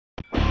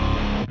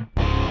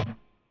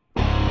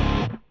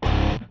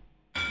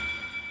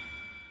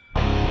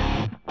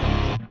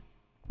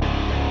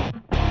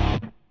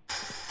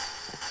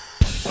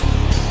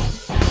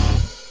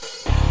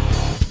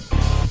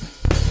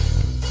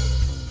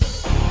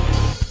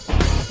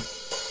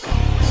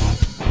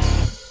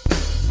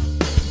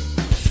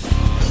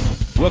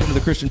Welcome to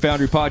the Christian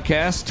Foundry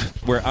Podcast,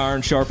 where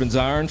iron sharpens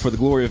iron for the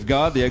glory of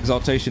God, the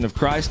exaltation of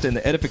Christ, and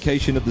the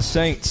edification of the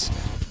saints.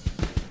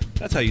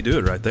 That's how you do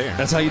it right there.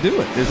 That's how you do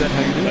it. Is that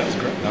how you do it? That's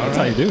correct. That's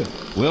how you do it.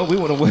 Well, we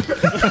want to...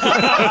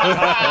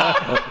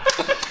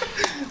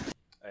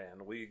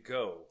 And we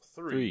go.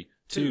 3,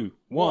 2,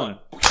 1.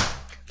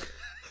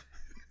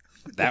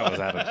 That was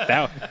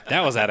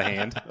out of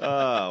hand.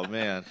 Oh,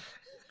 man.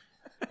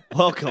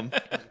 Welcome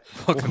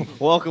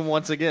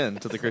once again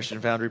to the Christian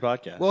Foundry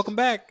Podcast. Welcome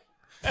back.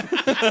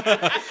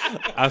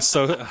 I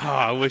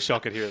wish y'all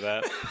could hear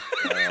that.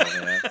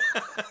 Oh, man.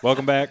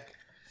 Welcome back.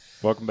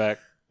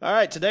 All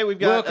right, today we've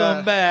got...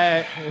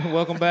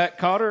 Welcome back,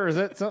 Cotter. Is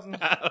that something?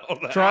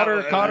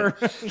 Trotter, Cotter.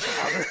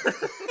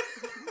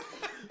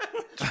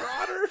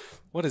 Trotter.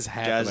 What is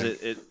happening?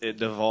 Guys, it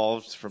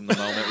devolved from the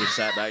moment we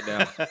sat back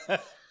down.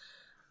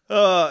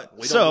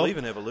 We don't believe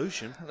in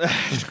evolution.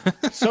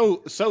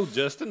 So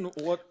Justin,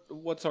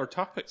 what's our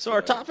topic? So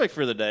our topic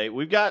for the day,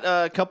 we've got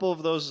a couple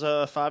of those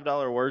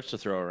 $5 words to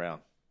throw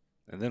around.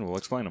 And then we'll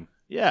explain them.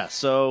 Yeah,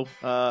 so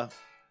we're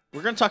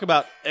going to talk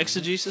about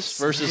exegesis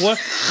versus... What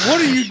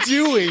are you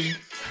doing?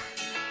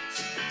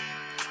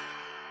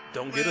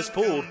 Don't get us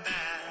pulled.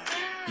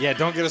 Yeah,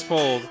 don't get us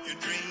pulled.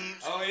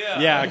 Oh,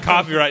 yeah. Yeah,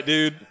 copyright,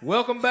 dude.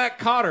 Welcome back,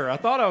 Cotter. I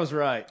thought I was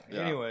right.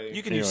 Yeah. Anyway.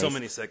 You can use so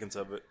many seconds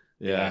of it.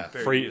 Yeah.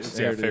 Fair use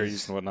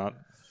and whatnot.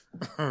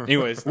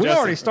 Anyways, We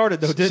already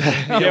started, though, didn't we?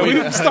 Yeah, we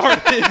didn't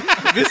start.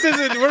 This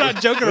isn't. We're not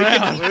joking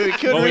around. We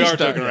could Well, we are restart.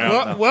 joking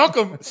around.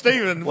 Welcome,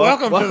 Stephen.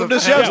 Welcome to the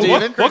show,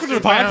 Stephen. Welcome to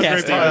the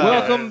podcast.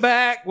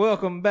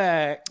 Welcome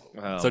back.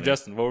 Oh, So, man.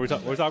 Justin, what were we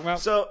talking about?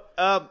 So,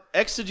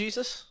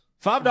 exegesis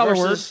 $5 versus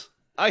words.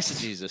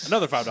 eisegesis.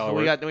 Another $5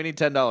 word. We need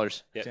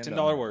 $10. Yeah,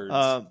 $10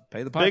 words.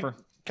 Pay the Big, piper.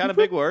 kind of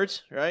big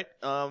words, right?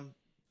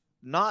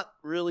 Not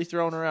really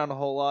thrown around a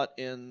whole lot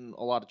in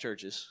a lot of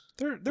churches.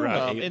 They're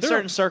Right. only In they're-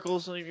 certain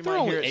circles, you they're might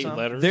only hear it 8 some.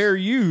 letters. They're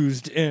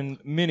used in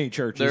many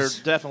They're churches,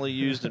 definitely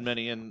used in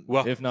many, and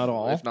well, if not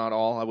all. if not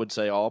all, I would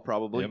say all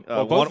probably. Yep.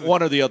 Well, both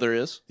one or the other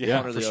is. Yeah,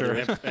 one or for the sure.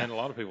 other is. And a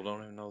lot of people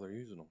don't even know they're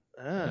using them.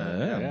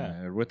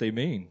 Yeah, what they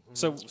mean.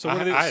 So what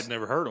are I these? had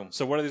never heard them.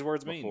 So what do these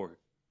words mean? before.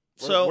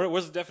 So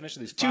what's the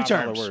definition of these two $5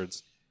 terms.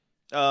 words?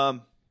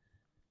 And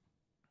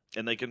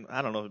they can.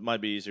 I don't know. It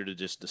might be easier to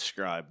just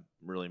describe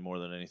really more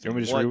than anything. You want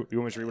me to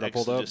just read what I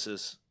pulled up?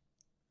 Exegesis.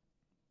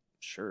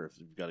 Sure, if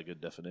you've got a good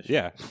definition.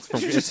 Yeah, it's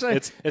from, You just say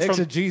it's from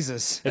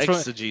exegesis. it's from,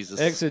 Exegesis.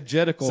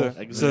 Exegetical.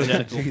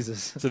 Exegetical.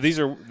 Jesus. so these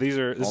are this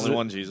Only is,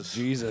 one Jesus.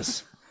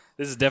 Jesus.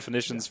 This is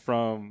definitions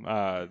from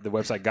the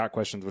website Got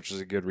Questions, which is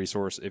a good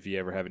resource if you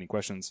ever have any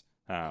questions.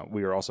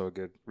 We are also a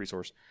good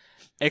resource.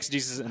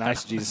 Exegesis and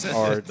eisegesis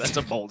are. That's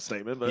a bold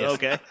statement, but Yes.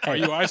 okay. Are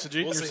you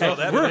eisegesis? We'll see how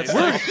that we're plays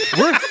out.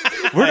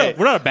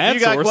 we're not a bad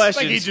You got source. questions. I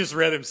think he just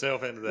read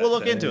himself into that. We'll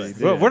look into it.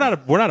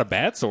 We're not a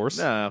bad source.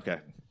 No, okay.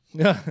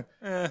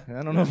 I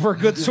don't know if we're a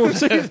good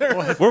source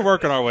either. We're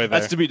working our way there.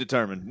 That's to be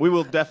determined. We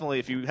will definitely,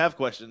 if you have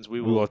questions, we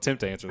we will will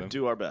attempt to answer them.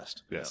 do our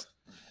best. Yes.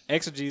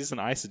 Exegesis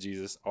and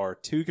eisegesis are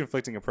two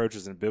conflicting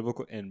approaches in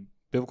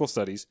biblical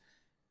studies.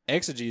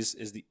 Exegesis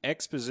is the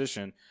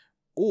exposition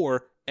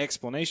or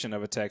explanation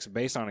of a text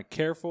based on a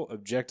careful,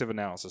 objective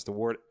analysis. The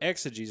word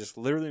exegesis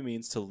literally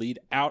means to lead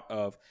out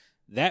of.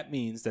 That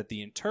means that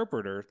the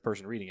interpreter, the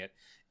person reading it,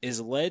 is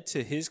led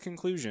to his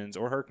conclusions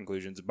or her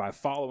conclusions by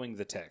following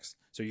the text.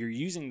 So you're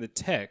using the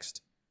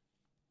text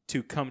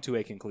to come to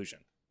a conclusion.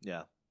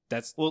 Yeah.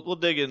 That's We'll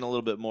dig in a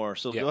little bit more.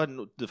 So Yeah. go ahead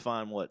and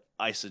define what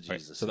eisegesis right.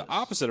 is. So the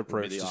opposite Would be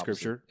approach the to opposite.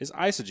 Scripture is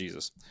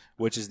eisegesis,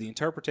 which is the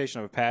interpretation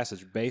of a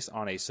passage based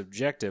on a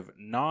subjective,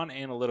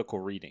 non-analytical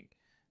reading.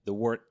 The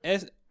word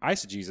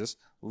eisegesis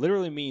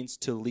literally means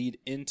to lead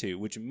into,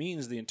 which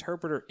means the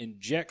interpreter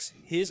injects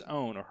his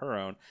own or her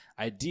own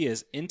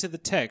ideas into the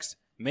text,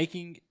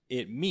 making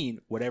it mean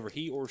whatever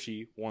he or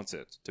she wants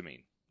it to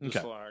mean.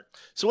 Okay.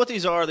 So what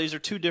these are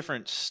two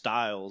different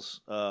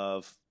styles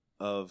of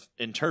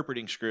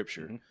interpreting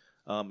Scripture.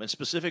 Mm-hmm. And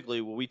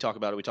specifically, when we talk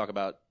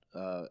about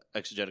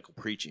exegetical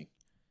preaching.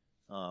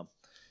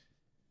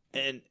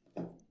 And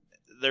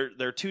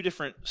they're two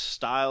different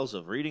styles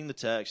of reading the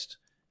text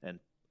and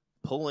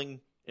pulling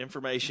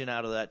information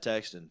out of that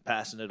text and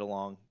passing it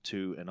along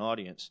to an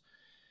audience.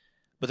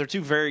 But they're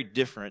two very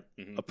different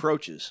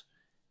approaches.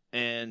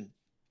 And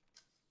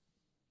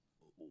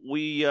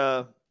we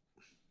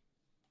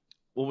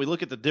when we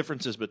look at the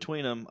differences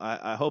between them,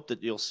 I hope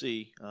that you'll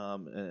see,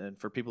 and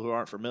for people who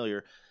aren't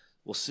familiar,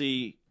 we'll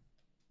see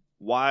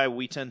why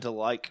we tend to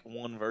like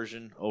one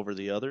version over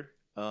the other,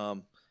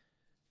 and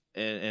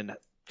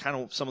kind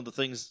of some of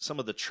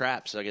the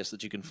traps, I guess,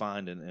 that you can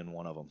find in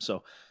one of them.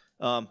 So,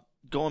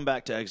 going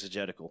back to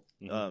exegetical,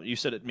 you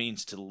said it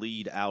means to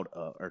lead out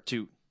of, or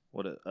to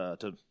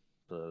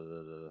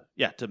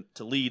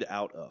lead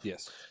out of.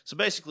 Yes. So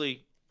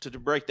basically, to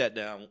break that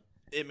down,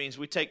 it means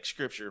we take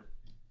Scripture,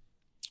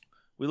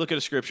 we look at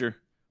a Scripture,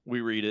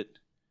 we read it,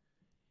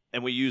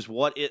 and we use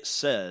what it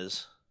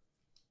says,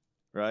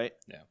 right?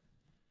 Yeah.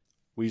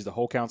 We use the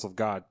whole counsel of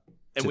God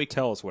And to we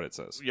tell us what it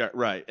says. Yeah,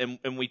 right. And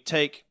we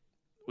take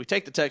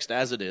the text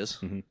as it is,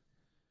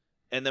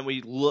 and then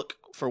we look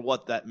for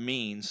what that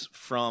means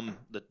from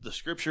the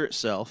Scripture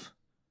itself.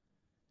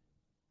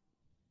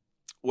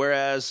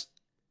 Whereas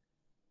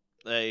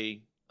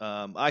a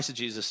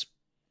eisegesis,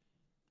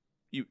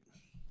 I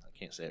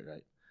can't say it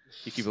right.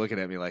 You keep looking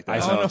at me like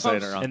that. I know I'm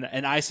saying it wrong.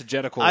 An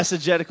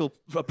eisegetical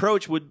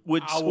approach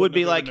would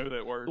be like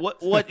that word.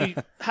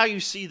 how you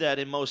see that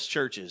in most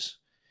churches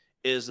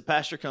is the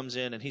pastor comes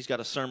in and he's got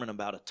a sermon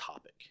about a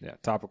topic. Yeah,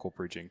 topical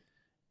preaching.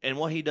 And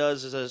what he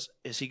does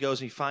is he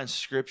goes and he finds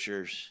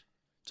scriptures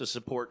to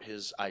support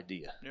his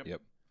idea.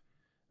 Yep.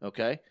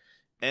 Okay?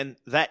 And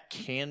that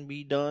can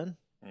be done.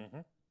 Mm-hmm.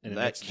 And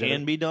that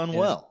can be done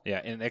well.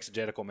 Yeah, in an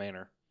exegetical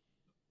manner.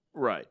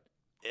 Right.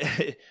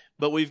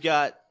 But we've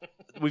got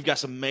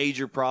some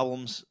major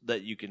problems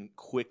that you can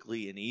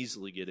quickly and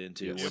easily get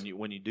into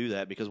when you do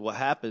that, because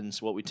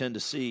what we tend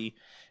to see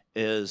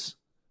is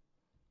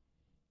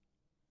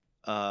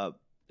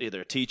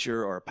either a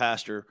teacher or a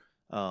pastor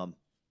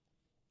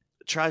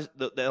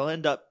they'll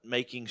end up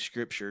making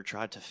Scripture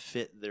try to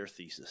fit their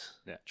thesis,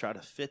 try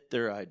to fit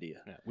their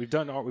idea. Yeah. We've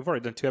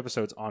already done 2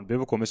 episodes on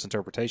biblical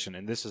misinterpretation,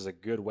 and this is a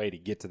good way to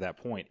get to that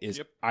point.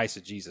 Is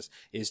eisegesis,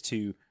 is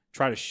to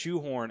try to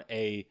shoehorn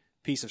a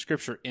piece of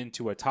Scripture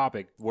into a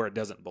topic where it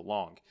doesn't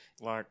belong,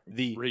 like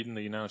reading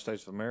the United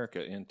States of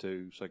America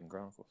into 2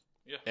 Chronicles.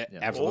 Yeah.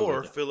 Absolutely.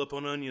 Or Philip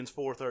on Onions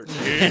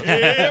 4:13.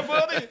 Yeah,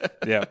 buddy.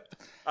 Yeah.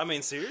 I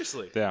mean,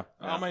 seriously. Yeah.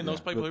 I mean, those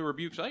people who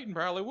rebuke Satan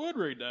probably would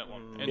read that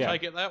one and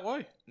take it that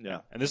way. Yeah.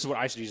 And this is what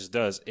eisegesis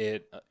does.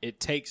 It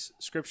takes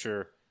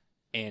Scripture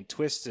and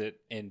twists it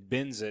and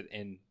bends it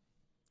and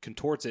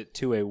contorts it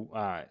to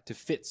to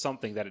fit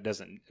something that it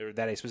doesn't, or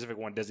that a specific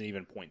one doesn't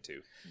even point to.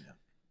 Yeah.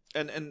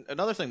 And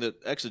another thing that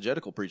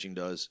exegetical preaching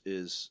does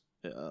is,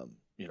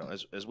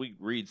 as we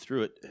read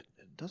through it,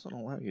 it doesn't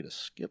allow you to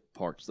skip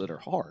parts that are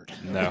hard.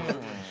 No,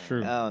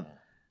 True.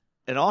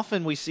 And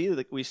often we see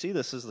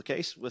this as the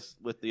case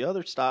with the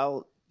other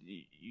style.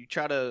 You've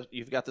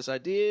got this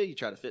idea, you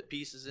try to fit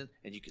pieces in,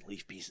 and you can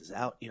leave pieces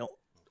out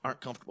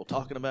aren't comfortable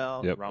talking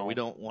about. Yep. Or we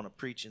don't want to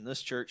preach in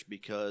this church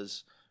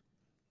because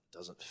it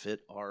doesn't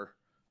fit our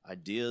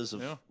ideas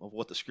of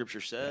what the Scripture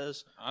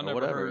says. I or never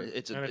whatever. heard.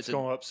 It's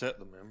going to upset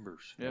the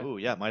members. Yeah. Oh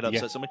yeah, it might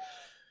upset somebody.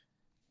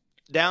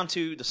 Down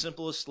to the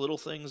simplest little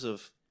things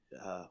of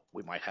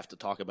we might have to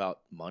talk about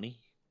money.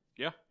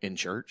 Yeah. In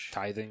church,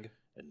 tithing,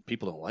 and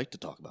people don't like to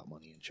talk about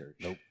money in church.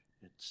 Nope.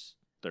 It's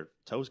their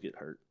toes get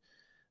hurt,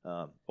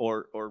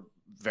 or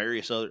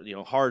various other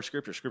hard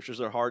scriptures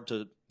that are hard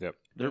to. Yep.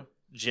 They're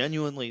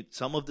genuinely,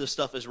 some of this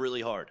stuff is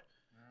really hard.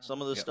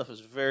 Some of this stuff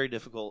is very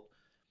difficult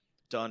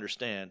to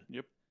understand.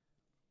 Yep.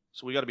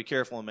 So we got to be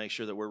careful and make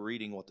sure that we're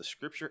reading what the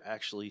Scripture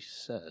actually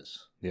says.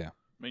 Yeah.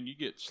 I mean, you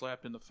get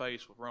slapped in the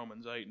face with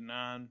Romans 8 and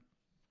 9.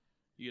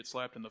 You get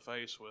slapped in the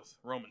face with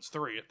Romans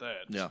 3 at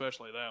that,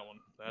 especially that one.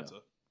 That's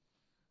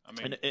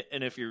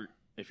and if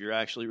you're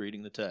actually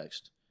reading the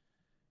text,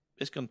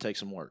 it's going to take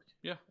some work.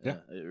 Yeah.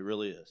 It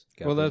really is.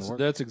 Well,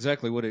 that's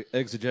exactly what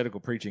exegetical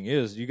preaching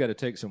is. You got to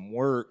take some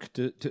work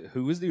to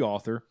who is the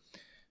author,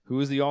 who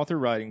is the author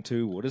writing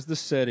to, what is the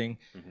setting,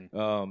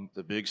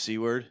 The big C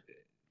word.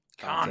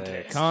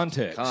 Context.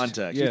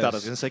 Yes. You thought I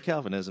was going to say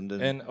Calvinism,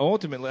 didn't you? And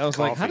ultimately, I was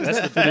like, how does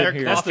that fit in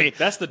here?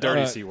 That's the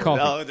dirty C word.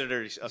 Coffee. Oh, the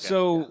dirty. Okay.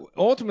 So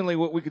ultimately,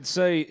 what we could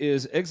say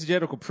is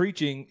exegetical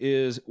preaching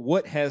is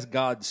what has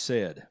God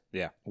said?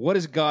 Yeah. What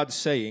is God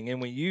saying?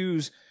 And we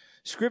use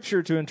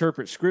Scripture to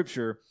interpret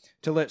Scripture,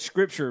 to let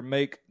Scripture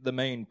make the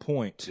main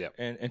point,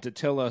 and to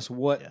tell us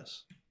what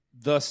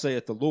thus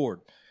saith the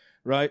Lord,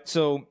 right?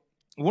 So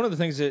one of the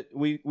things that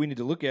we need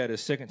to look at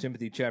is 2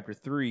 Timothy chapter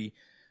 3,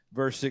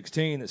 verse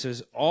 16, that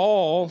says,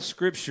 all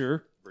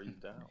Scripture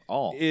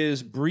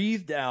is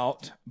breathed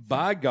out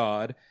by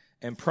God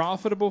and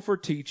profitable for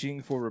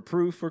teaching, for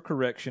reproof, for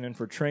correction, and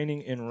for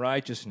training in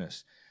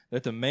righteousness,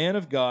 that the man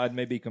of God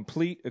may be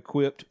complete,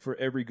 equipped for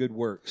every good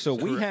work. So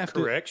we have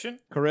correction?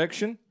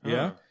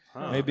 Yeah.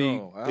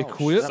 Maybe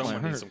equipped.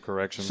 Someone needs some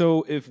correction.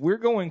 So if we're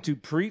going to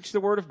preach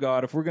the Word of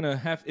God, if we're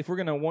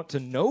going to want to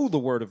know the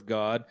Word of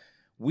God,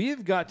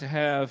 we've got to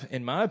have,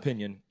 in my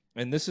opinion,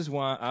 and this is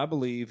why I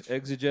believe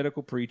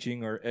exegetical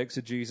preaching or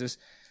exegesis,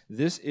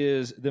 this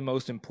is the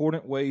most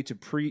important way to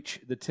preach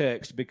the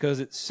text because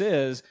it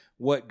says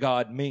what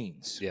God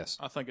means. Yes.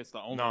 I think it's the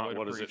only way to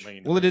what preach. does it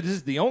mean? Well, it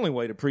is the only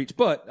way to preach,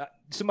 but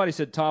somebody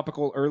said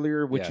topical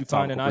earlier, which you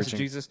find in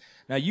eisegesis.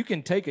 Now, you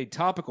can take a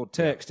topical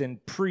text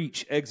and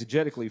preach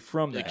exegetically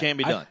from that. It can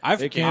be done.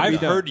 I've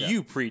heard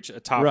you preach a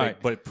topic, Right.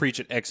 but preach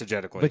it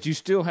exegetically. But you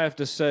still have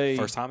to say,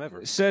 First time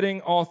ever.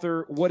 Setting,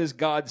 author, what is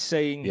God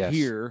saying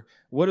here?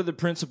 What are the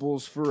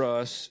principles for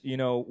us?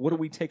 What do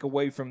we take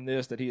away from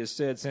this that he has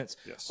said, since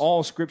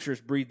all Scripture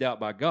is breathed out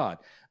by God?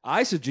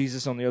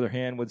 Eisegesis, on the other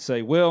hand, would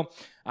say, well,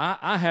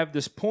 I have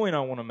this point I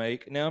want to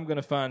make. Now I'm going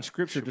to find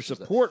Scripture to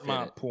support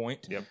my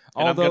point. Yep.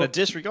 And I'm going to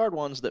disregard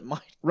ones that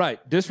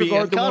might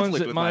disregard be in the ones conflict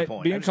that with my might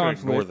point. be in I'm just gonna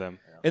conflict. ignore them.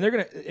 And they're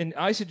going to, and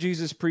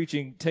eisegesis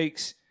preaching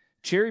takes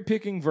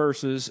cherry-picking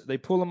verses, they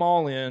pull them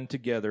all in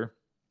together,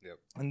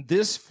 and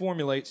this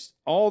formulates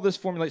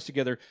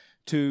together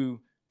to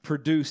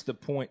produce the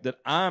point that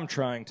I'm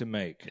trying to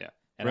make. Yeah.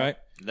 right?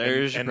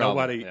 There's your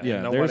problem.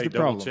 Nobody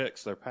double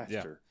checks their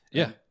pastor.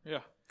 Yeah.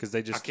 Because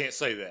they just I can't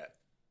say that.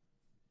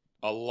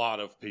 A lot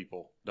of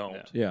people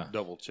don't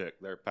double check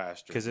their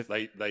pastor because if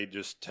they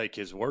just take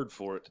his word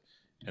for it,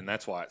 and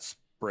that's why it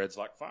spreads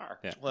like fire.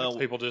 Yeah. Well,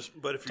 people just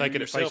take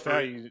it at face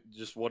value,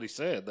 just what he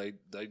said. They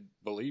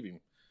believe him,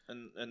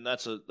 and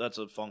that's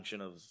a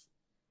function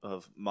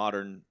of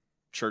modern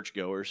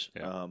churchgoers.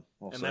 Yeah.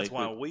 And that's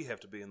why we have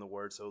to be in the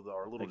Word, so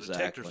our little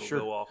detectors will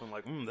go off and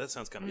like, that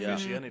sounds kind of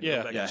fishy. I need to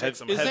go back and check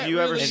some. Have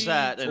you ever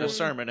sat in a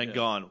sermon and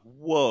gone,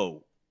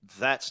 "Whoa,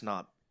 that's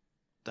not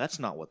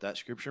what that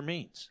scripture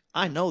means"?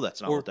 I know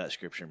that's not what that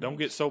scripture means. Don't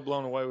get so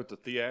blown away with the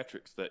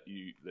theatrics that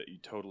you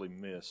totally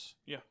miss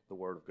the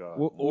Word of God.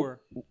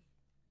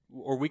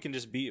 Or we can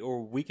just be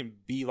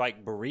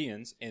like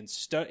Bereans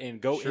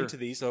and go into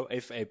these. So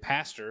if a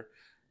pastor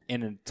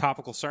in a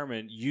topical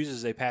sermon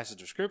uses a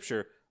passage of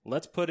scripture,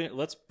 let's put in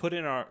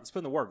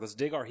the work. Let's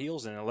dig our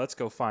heels in and let's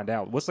go find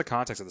out what's the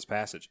context of this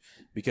passage.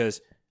 Because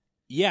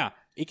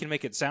it can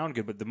make it sound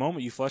good, but the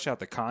moment you flesh out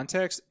the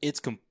context,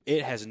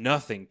 it has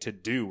nothing to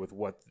do with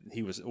what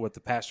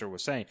the pastor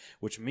was saying,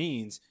 which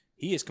means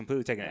he is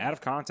completely taken out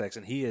of context,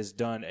 and he has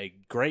done a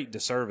great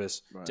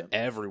disservice to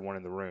everyone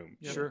in the room.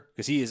 Yeah. Sure,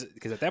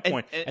 because at that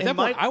point,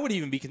 I would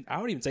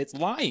even say it's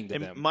lying to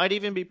them. It might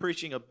even be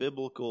preaching a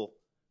biblical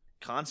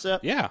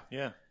concept. Yeah.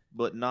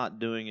 But not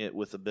doing it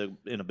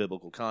in a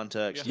biblical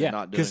context. Yeah. And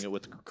not doing it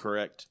with the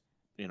correct,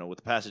 with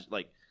the passage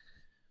like.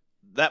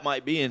 That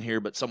might be in here,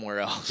 but somewhere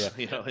else.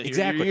 Yeah.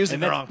 Exactly. You're using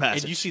the wrong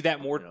passage. And you see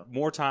that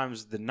more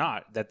times than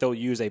not, that they'll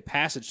use a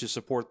passage to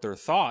support their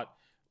thought,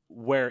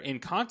 where in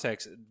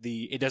context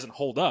it doesn't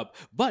hold up.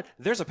 But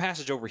there's a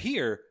passage over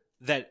here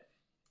that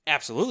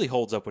absolutely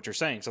holds up what you're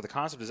saying. So the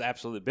concept is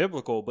absolutely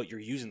biblical, but you're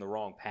using the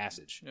wrong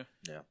passage.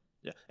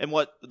 Yeah. And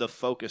what the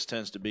focus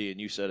tends to be, and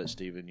you said it,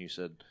 Stephen, you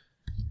said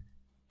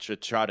to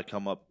try to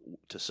come up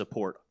to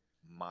support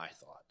my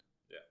thought.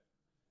 Yeah.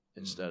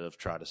 Instead of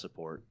try to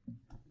support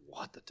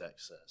what the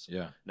text says.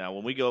 Yeah. Now,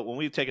 when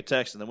we take a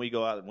text and then we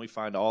go out and we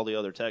find all the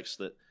other texts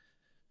that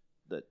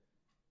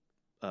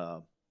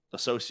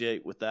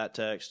associate with that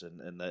text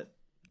and that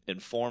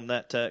inform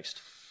that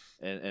text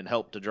and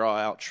help to draw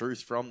out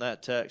truth from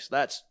that text,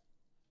 that's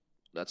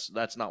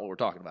not what we're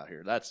talking about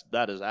here.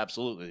 That is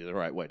absolutely the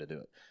right way to do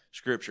it.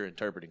 Scripture,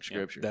 interpreting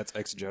Scripture. That's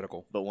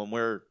exegetical. But when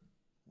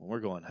we're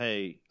going,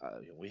 hey,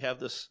 we have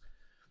this,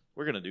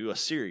 we're going to do a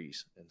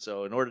series, and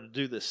so in order to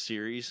do this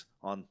series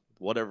on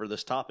whatever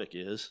this topic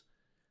is,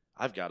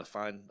 I've got to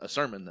find a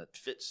sermon that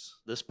fits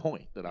this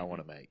point that I want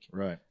to make.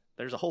 Right.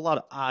 There's a whole lot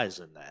of eyes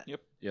in that.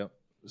 Yep.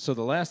 So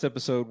the last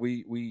episode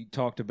we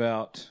talked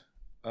about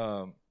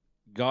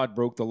God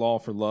broke the law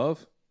for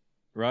love,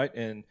 right?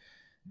 And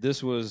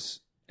this was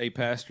a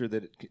pastor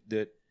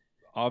that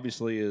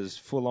obviously is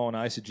full on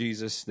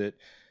eisegesis, that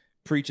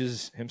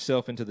preaches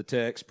himself into the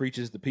text,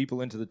 preaches the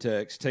people into the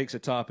text, takes a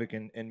topic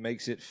and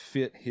makes it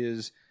fit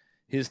his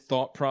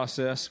thought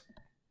process.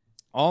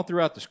 All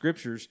throughout the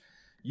scriptures,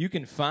 you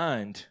can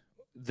find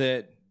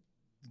that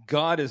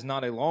God is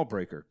not a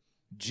lawbreaker.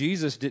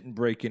 Jesus didn't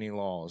break any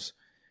laws.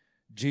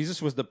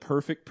 Jesus was the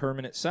perfect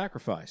permanent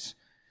sacrifice.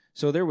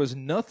 So there's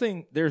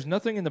nothing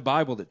in the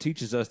Bible that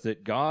teaches us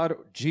that God,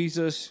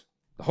 Jesus,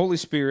 the Holy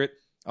Spirit,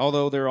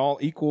 although they're all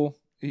equal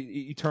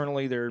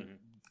eternally, they're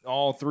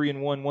all three in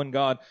one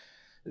God,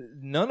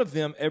 none of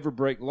them ever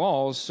break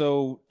laws.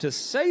 So to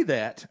say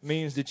that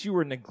means that you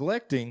are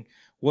neglecting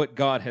what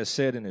God has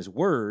said in His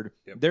Word,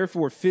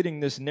 therefore fitting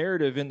this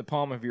narrative in the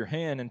palm of your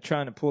hand and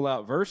trying to pull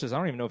out verses. I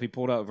don't even know if he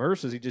pulled out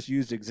verses. He just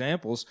used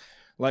examples,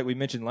 like we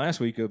mentioned last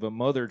week, of a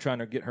mother trying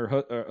to get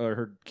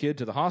her kid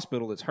to the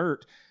hospital that's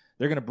hurt.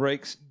 They're going to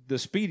break the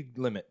speed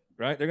limit,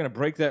 right? They're going to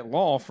break that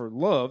law for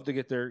love to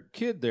get their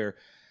kid there.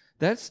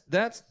 I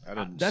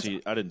didn't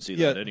see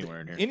that anywhere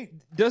in here.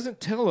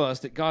 Doesn't tell us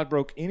that God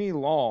broke any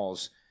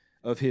laws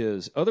of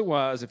His.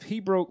 Otherwise, if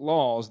He broke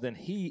laws, then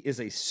He is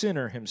a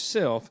sinner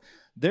Himself.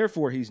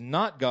 Therefore, He's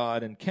not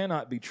God and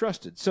cannot be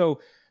trusted. So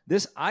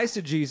this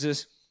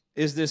eisegesis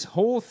is this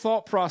whole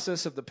thought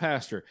process of the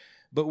pastor.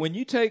 But when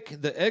you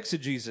take the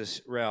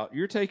exegesis route,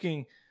 you're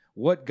taking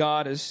what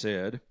God has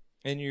said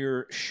and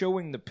you're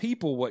showing the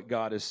people what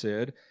God has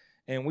said.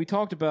 And we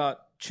talked about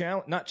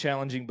not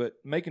challenging, but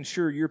making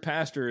sure your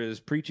pastor is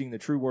preaching the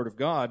true word of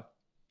God.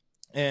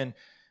 And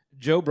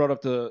Joe brought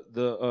up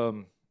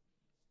the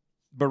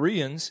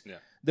Bereans. Yeah.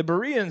 The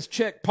Bereans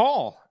checked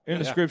Paul in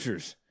the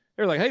scriptures.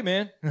 They're like, hey,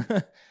 man,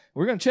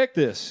 we're going to check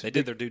this. They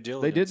did their due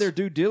diligence. They did their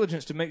due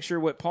diligence to make sure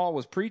what Paul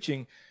was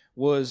preaching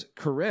was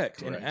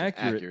correct and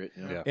accurate.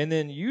 Yeah. And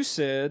then you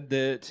said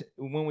that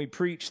when we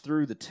preach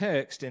through the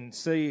text and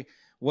say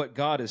what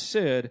God has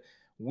said,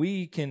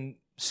 we can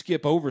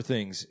skip over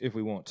things if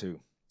we want to.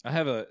 I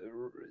have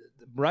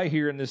right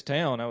here in this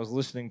town, I was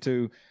listening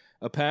to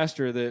a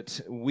pastor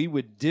that we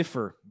would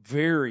differ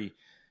very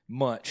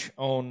much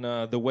on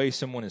the way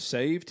someone is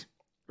saved,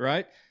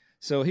 right?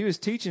 So he was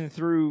teaching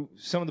through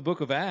some of the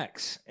book of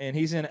Acts, and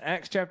he's in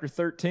Acts chapter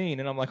 13,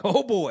 and I'm like,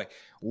 oh boy,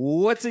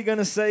 what's he going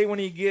to say when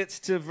he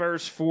gets to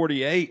verse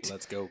 48?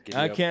 Let's go.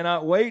 I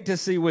cannot wait to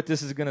see what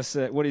this is going to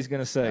say. What he's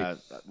going to say.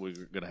 We're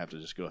going to have to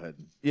just go ahead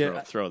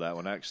and throw that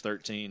one. Acts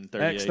 13,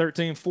 38. Acts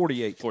 13,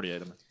 48.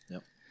 48.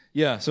 Yep.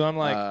 Yeah. So I'm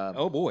like,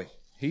 oh boy,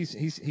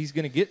 he's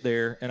going to get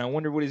there, and I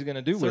wonder what he's going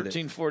to do with it.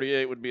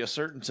 1348 would be a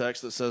certain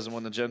text that says, "And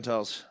when the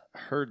Gentiles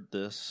heard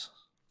this,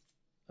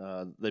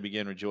 they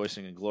began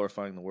rejoicing and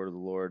glorifying the word of the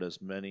Lord.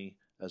 As many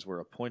as were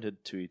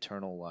appointed to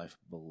eternal life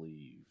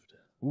believed."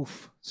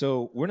 Oof.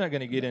 So we're not going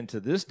to get into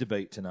this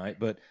debate tonight,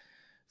 but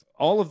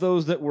all of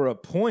those that were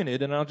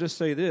appointed, and I'll just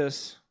say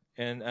this,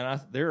 and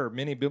there are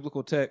many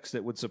biblical texts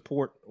that would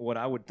support what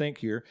I would think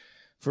here.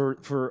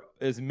 For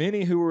as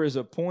many who were as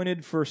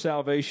appointed for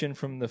salvation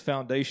from the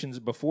foundations,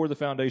 before the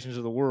foundations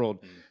of the world,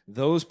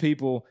 those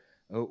people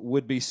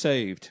would be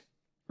saved,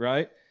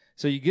 right?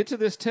 So you get to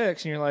this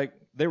text, and you're like,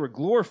 they were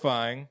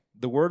glorifying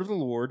the word of the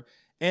Lord,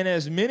 and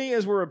as many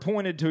as were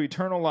appointed to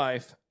eternal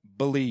life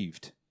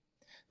believed.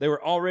 They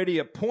were already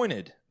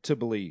appointed to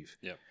believe,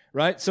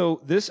 right?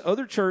 So this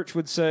other church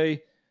would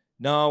say,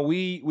 no,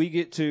 we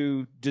get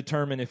to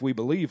determine if we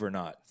believe or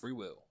not. Free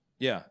will.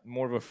 Yeah,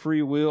 more of a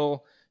free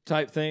will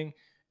type thing.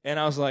 And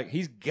I was like,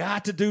 he's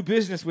got to do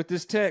business with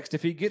this text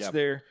if he gets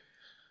there.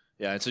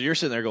 Yeah, and so you're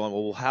sitting there going,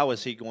 well, how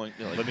is he going?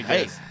 You know, let me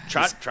guess.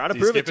 Try to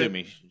prove it to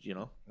me. You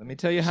know, let me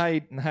tell you how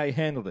he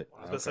handled it.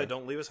 I was going to say,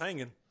 don't leave us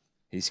hanging.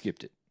 He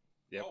skipped it.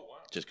 Yep. Oh, wow.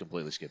 Just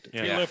completely skipped it.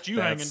 Yeah. He left you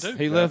hanging too.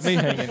 He left me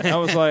hanging. I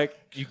was like,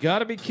 you got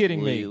to be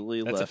kidding me.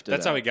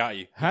 That's how he got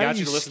you. How got do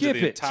you to listen skip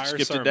to the it? entire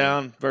Skipped sermon. it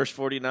down, verse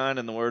 49,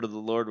 and the word of the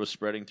Lord was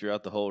spreading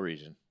throughout the whole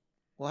region.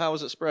 Well, how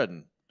was it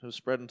spreading? It was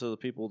spreading to the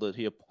people that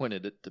he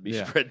appointed it to be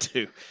spread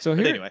to. So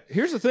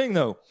here's the thing,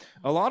 though.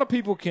 A lot of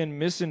people can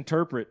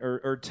misinterpret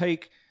or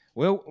take,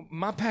 well,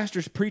 my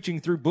pastor's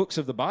preaching through books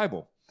of the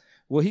Bible.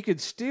 Well, he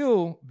could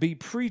still be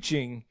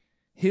preaching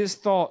his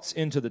thoughts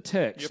into the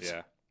text. Yep.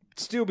 Yeah.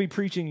 Still be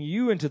preaching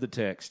you into the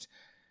text.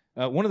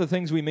 One of the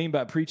things we mean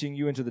by preaching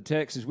you into the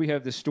text is we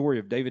have this story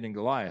of David and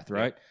Goliath,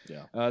 right?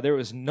 Yeah. There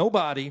was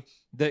nobody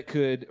that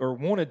could or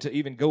wanted to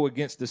even go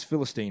against this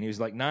Philistine. He was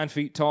like 9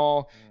 feet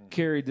tall,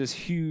 carried this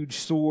huge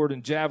sword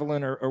and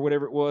javelin or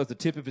whatever it was. The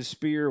tip of his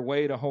spear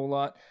weighed a whole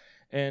lot.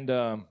 And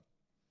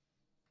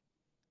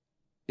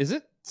is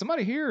it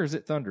somebody here or is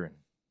it thundering?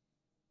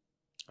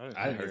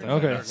 I didn't hear it.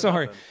 Okay,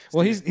 sorry.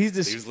 Well, he's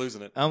this. He was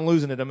losing it. I'm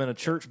losing it. I'm in a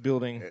church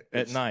building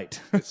at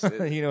night.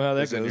 You know how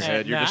that goes.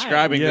 You're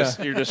describing this.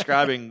 You're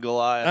describing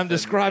Goliath. I'm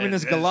describing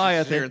this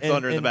Goliath. Hearing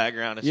thunder in the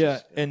background.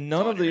 And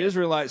none of the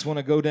Israelites want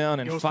to go down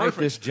and fight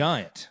this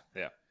giant.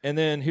 Yeah. And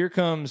then here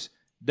comes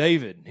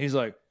David. He's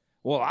like,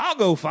 "Well, I'll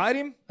go fight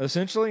him."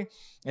 Essentially,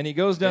 and he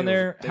goes down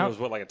there. David was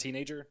what, like a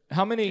teenager?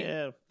 How many?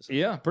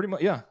 Yeah, pretty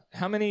much. Yeah.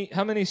 How many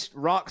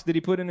rocks did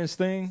he put in his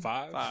thing?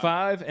 5.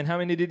 5. And how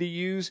many did he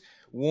use?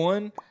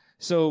 1.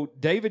 So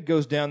David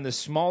goes down, this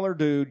smaller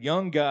dude,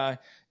 young guy,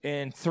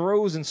 and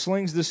throws and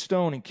slings this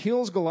stone and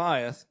kills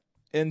Goliath.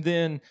 And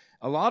then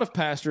a lot of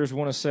pastors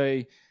want to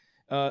say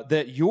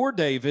that you're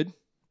David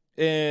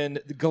and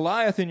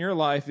Goliath in your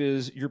life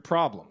is your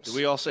problems. Do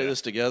we all say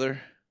this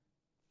together?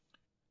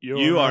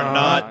 You are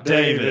not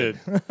David.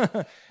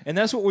 And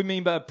that's what we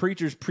mean by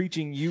preachers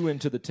preaching you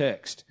into the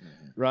text,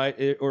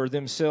 right? Or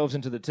themselves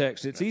into the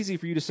text. It's easy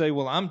for you to say,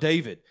 well, I'm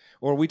David.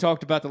 Or we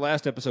talked about the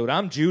last episode,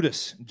 I'm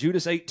Judas.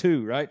 Judas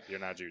 8-2, right? You're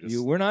not Judas.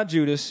 We're not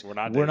Judas. We're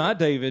not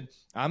David.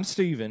 I'm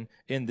Stephen.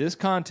 In this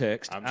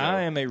context,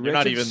 I am a You're not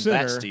wretched even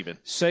sinner that Stephen.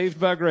 saved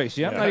by grace.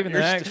 Yeah, I'm not even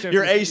that.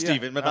 You're a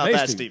Stephen, but not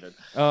that Stephen.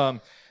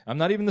 I'm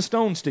not even the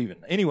stoned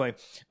Stephen. Anyway.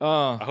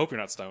 I hope you're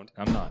not stoned.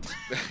 I'm not.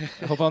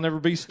 I hope I'll never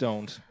be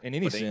stoned in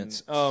any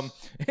sense.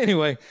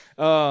 Anyway,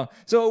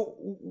 so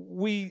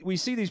we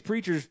see these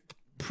preachers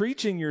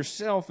preaching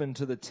yourself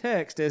into the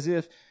text as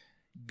if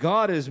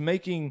God is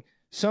making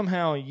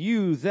somehow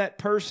you that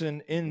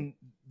person in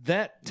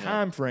that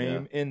time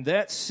frame, in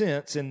that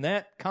sense, in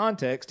that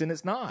context, and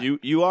it's not.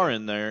 You are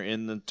in there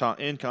in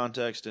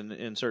context and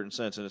in certain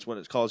sense, and it's when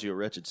it calls you a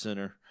wretched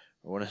sinner.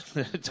 Or when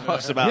it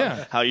talks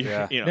about how you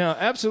know. Now,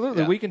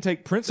 absolutely, we can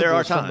take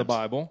principles from the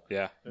Bible,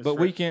 but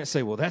we can't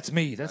say, well, that's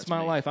me, that's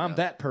my life, I'm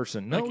that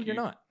person. No, you're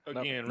not.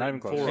 Again, not even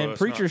close. And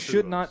preachers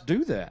should not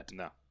do that.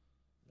 No.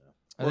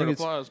 I Where think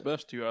it applies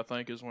best to you, I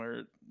think, is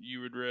where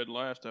you had read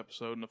last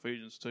episode in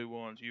Ephesians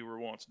 2:1. You were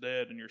once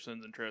dead in your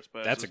sins and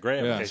trespasses. That's a great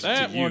application.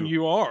 That one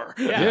you are.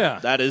 Yeah.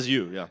 That is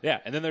you. Yeah.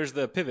 And then there's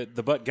the pivot,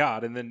 the but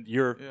God, and then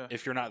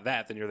if you're not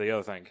that, then you're the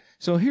other thing.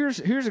 So here's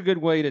a good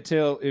way to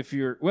tell if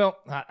you're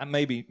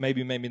maybe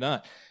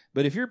not.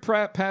 But if your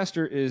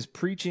pastor is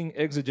preaching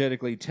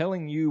exegetically,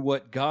 telling you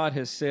what God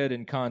has said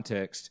in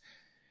context,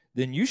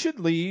 then you should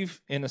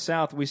leave. In the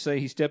South, we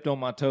say he stepped on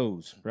my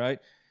toes, right?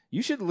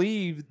 You should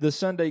leave the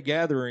Sunday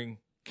gathering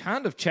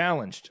kind of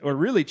challenged or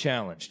really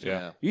challenged.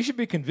 Yeah. You should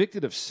be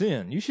convicted of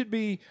sin. You should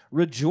be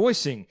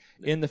rejoicing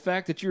in the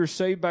fact that you're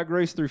saved by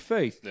grace through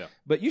faith. Yeah.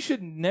 But you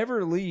should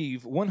never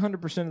leave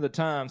 100% of the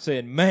time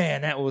saying,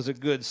 man, that was a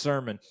good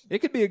sermon. It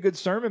could be a good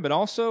sermon, but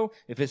also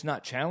if it's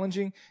not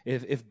challenging,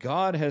 if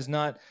God has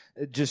not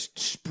just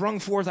sprung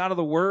forth out of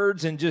the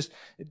words and just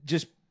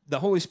the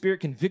Holy Spirit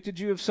convicted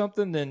you of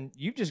something, then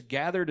you've just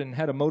gathered and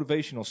had a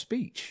motivational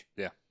speech.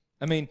 Yeah.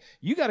 I mean,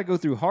 you got to go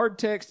through hard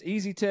text,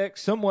 easy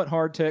text, somewhat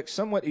hard text,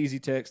 somewhat easy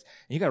text,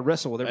 and you got to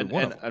wrestle with every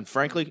one of them. And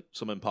frankly,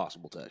 some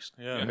impossible text.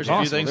 Yeah, there's a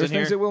few things in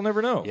here that we'll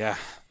never know. Yeah,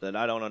 that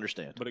I don't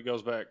understand. But it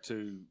goes back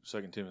to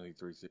 2 Timothy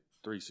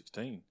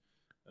 3:16,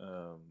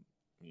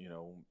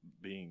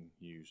 being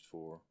used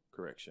for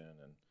correction,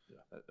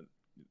 and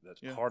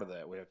that's part of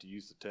that. We have to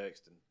use the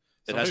text, and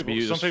it has to be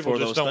used some people for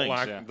just those don't things,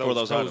 like for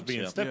those toes items,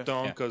 being stepped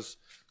on because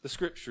the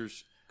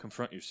scriptures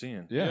confront your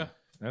sin. Yeah.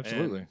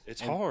 Absolutely. And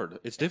it's hard.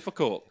 It's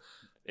difficult.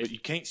 You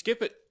can't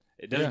skip it.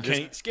 It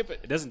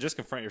doesn't just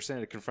confront your sin.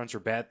 It confronts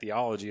your bad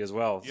theology as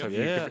well. So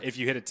if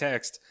you hit a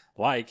text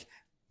like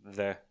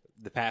the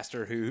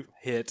pastor who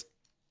hit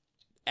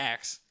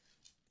Acts,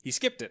 he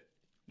skipped it.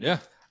 Yeah.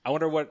 I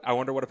wonder what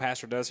a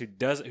pastor does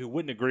who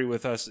wouldn't agree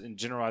with us in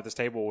general at this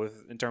table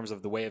in terms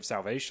of the way of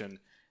salvation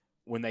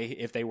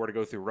if they were to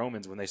go through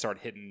Romans, when they start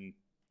hitting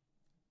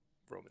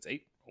Romans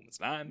 8, Romans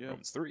 9,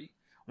 Romans 3.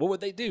 What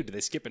would they do? Do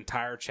they skip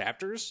entire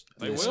chapters?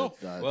 They will.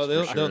 Well,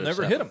 they'll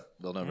never hit them.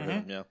 They'll never hit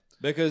them, yeah.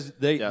 Because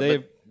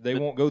they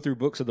won't go through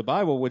books of the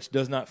Bible, which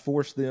does not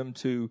force them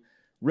to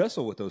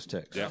wrestle with those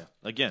texts. Yeah.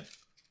 Again,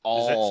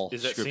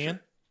 is that sin?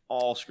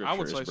 All Scripture I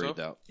would is say breathed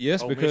so. out.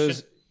 Yes,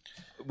 because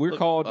we're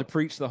called to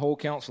preach the whole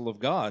counsel of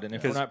God, and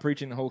if we're not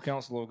preaching the whole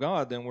counsel of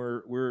God, then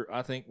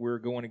I think we're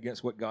going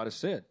against what God has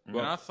said.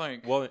 Well, I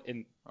think. Well,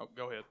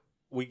 go ahead.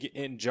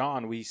 In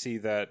John we see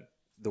that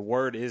the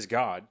Word is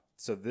God,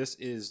 so this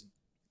is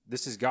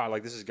God,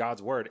 like this is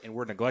God's word, and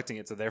we're neglecting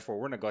it. So therefore,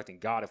 we're neglecting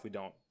God if we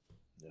don't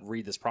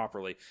read this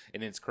properly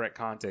and in its correct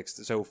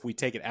context. So if we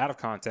take it out of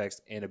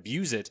context and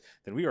abuse it,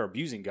 then we are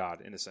abusing God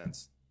in a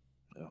sense.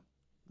 Yeah,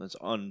 that's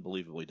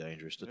unbelievably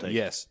dangerous to take.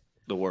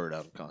 The word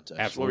out of context.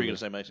 Absolutely. What were you going to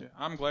say, Mason?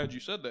 Yeah, I'm glad you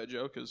said that,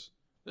 Joe, because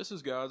this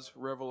is God's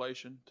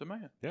revelation to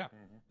man. Yeah,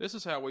 this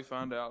is how we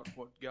find out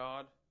what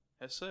God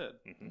has said.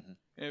 Mm-hmm.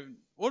 And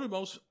what do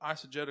most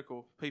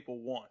eisegetical people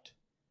want?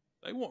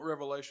 They want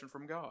revelation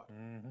from God.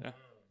 Mm-hmm. Yeah.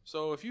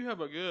 So if you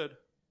have a good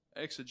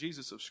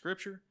exegesis of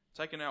Scripture,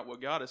 taking out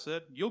what God has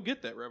said, you'll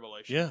get that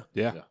revelation.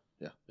 Yeah.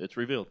 It's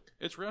revealed.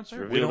 It's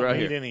revealed. We don't right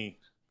need here. any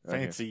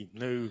fancy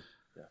new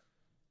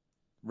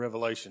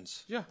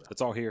revelations. Yeah.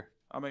 It's all here.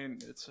 I mean,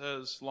 it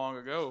says long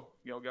ago,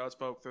 God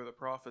spoke through the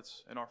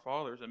prophets and our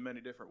fathers in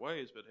many different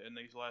ways, but in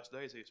these last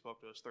days, He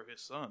spoke to us through His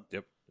Son.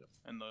 Yep.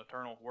 And the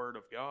eternal Word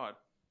of God.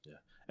 Yeah.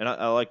 And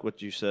I like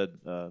what you said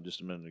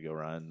just a minute ago,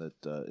 Ryan,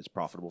 that it's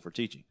profitable for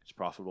teaching. It's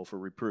profitable for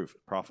reproof.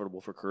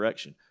 Profitable for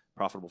correction.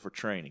 Profitable for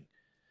training.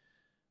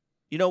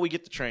 We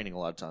get the training a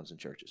lot of times in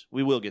churches.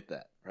 We will get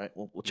that, right?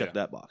 We'll check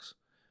that box.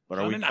 But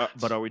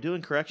are we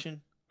doing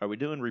correction? Are we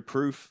doing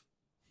reproof?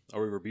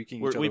 Are we rebuking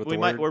each other with the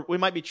word? We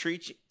might be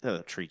teaching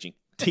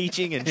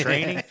and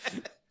training.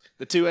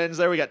 The two ends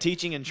there, we got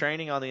teaching and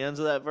training on the ends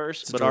of that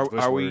verse. But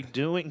are we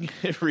doing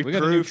reproof? We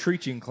got a new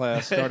preaching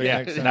class starting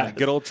next time.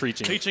 Good old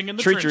treaching. Teaching in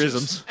the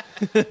Treacherisms.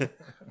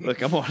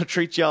 Look, I'm going to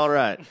treat y'all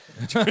right.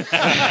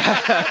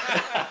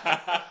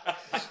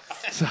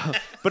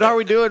 But are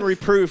we doing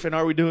reproof and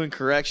are we doing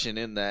correction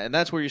in that? And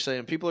that's where you're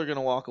saying people are going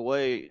to walk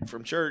away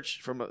from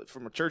church, from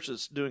a church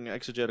that's doing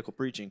exegetical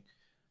preaching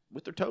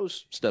with their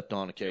toes stepped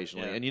on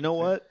occasionally. Yeah. And you know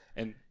what?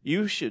 And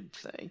you should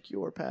thank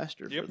your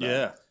pastor for that.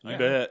 Yeah, you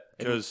bet.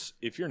 Because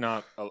if you're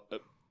not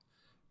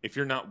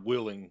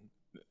willing,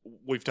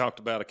 we've talked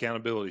about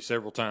accountability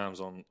several times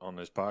on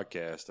this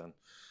podcast, and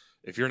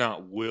if you're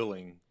not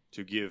willing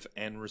to give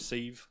and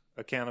receive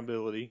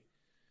accountability.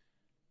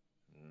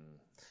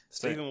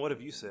 Stephen, what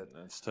have you said?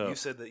 That's tough. You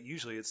said that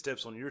usually it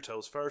steps on your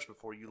toes first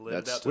before you let it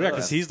out to us.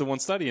 Because he's the one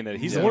studying it.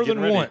 He's more than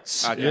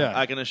once.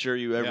 I can assure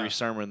you every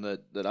sermon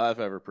that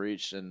I've ever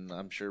preached, and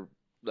I'm sure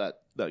that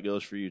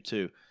goes for you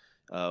too,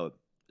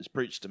 is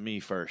preached to me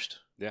first.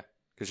 Yeah,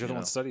 because you're the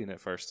one studying it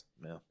first.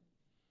 Yeah.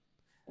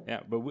 Yeah,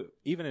 but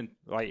even in,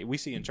 we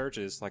see in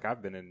churches,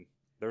 I've been in,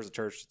 there was a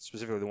church,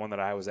 specifically the one that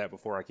I was at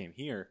before I came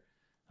here.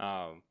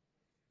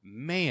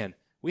 Man,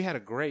 we had a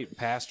great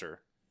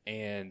pastor,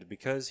 and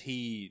because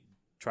he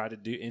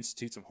tried to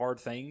institute some hard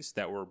things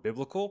that were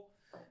biblical,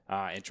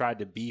 and tried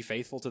to be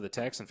faithful to the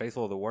text and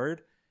faithful to the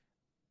word,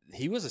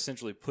 he was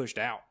essentially pushed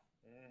out.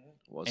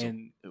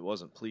 It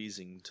wasn't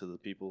pleasing to the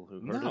people who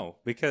heard it. No,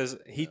 because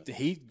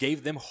he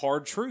gave them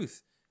hard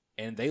truth,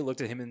 and they looked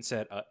at him and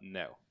said,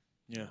 no.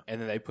 Yeah. And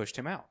then they pushed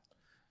him out.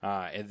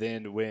 And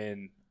then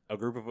when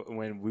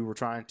we were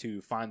trying to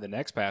find the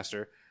next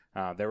pastor,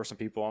 there were some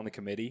people on the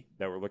committee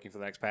that were looking for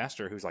the next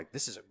pastor who's like,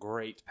 this is a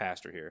great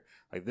pastor here.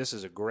 This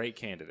is a great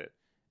candidate.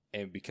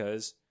 And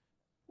because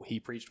he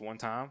preached one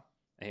time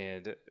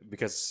And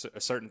because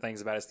certain things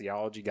about his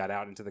theology got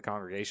out into the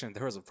congregation,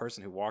 there was a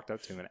person who walked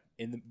up to him,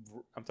 and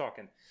I'm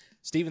talking,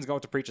 Stephen's going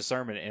to preach a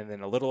sermon, and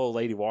then a little old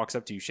lady walks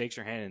up to you, shakes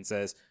your hand, and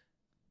says,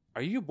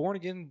 "Are you a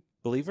born-again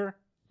believer?"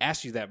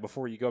 Ask you that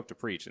before you go up to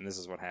preach. And this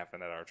is what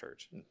happened at our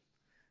church.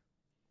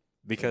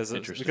 Because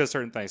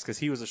certain things. Because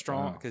he was a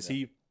strong, because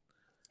he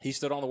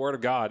stood on the word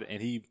of God, and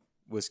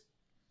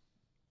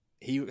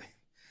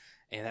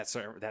and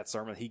that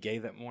sermon he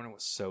gave that morning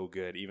was so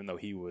good, even though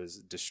he was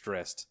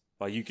distressed.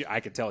 Like I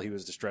could tell he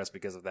was distressed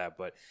because of that,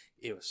 but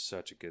it was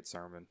such a good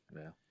sermon.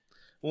 Yeah.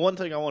 Well, one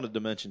thing I wanted to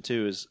mention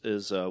too is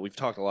we've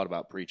talked a lot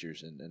about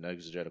preachers and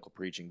exegetical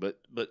preaching, but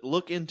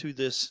look into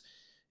this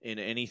in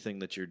anything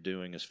that you're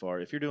doing. As far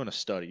if you're doing a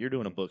study, you're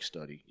doing a book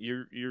study,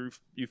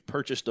 you've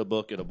purchased a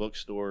book at a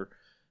bookstore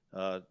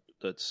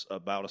that's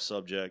about a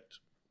subject,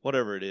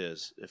 whatever it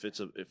is. If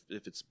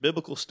it's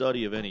biblical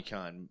study of any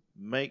kind,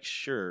 make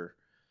sure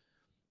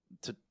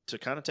to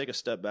kind of take a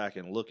step back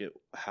and look at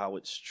how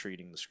it's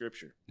treating the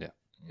Scripture. Yeah.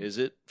 Is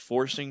it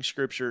forcing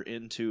Scripture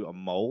into a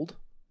mold,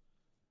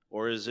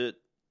 or is it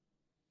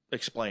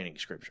explaining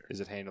Scripture? Is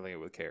it handling it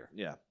with care?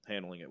 Yeah,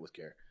 handling it with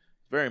care.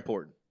 Very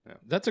important. Yeah.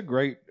 That's a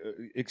great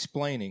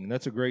explaining.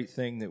 That's a great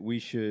thing that we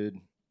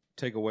should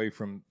take away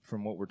from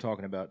what we're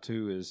talking about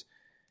too. Is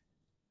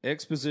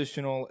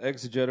expositional,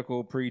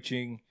 exegetical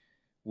preaching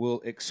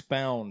will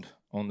expound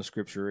on the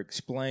Scripture,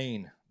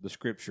 explain the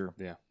Scripture.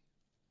 Yeah.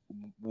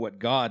 What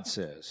God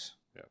says.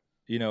 Yeah.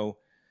 You know,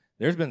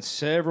 there's been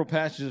several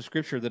passages of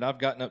Scripture that I've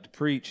gotten up to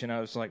preach, and I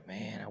was like,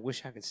 man, I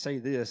wish I could say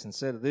this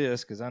instead of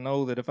this, because I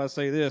know that if I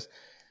say this,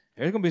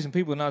 there's going to be some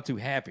people not too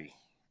happy.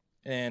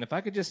 And if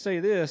I could just say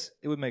this,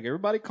 it would make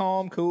everybody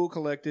calm, cool,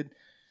 collected.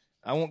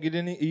 I won't get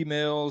any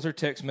emails or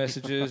text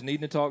messages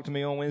needing to talk to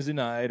me on Wednesday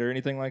night or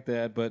anything like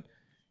that. But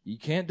you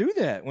can't do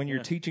that when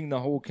you're teaching the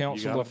whole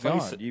counsel of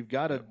God. You've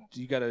got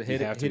to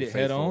hit it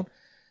head on.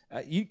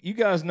 You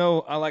guys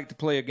know I like to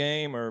play a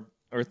game or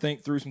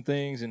think through some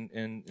things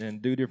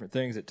and do different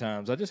things at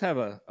times. I just have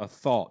a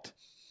thought.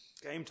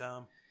 Game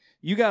time.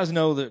 You guys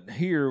know that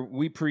here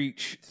we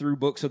preach through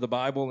books of the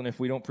Bible, and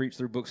if we don't preach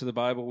through books of the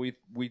Bible,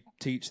 we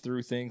teach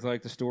through things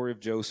like the story of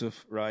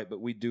Joseph, right?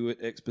 But we do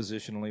it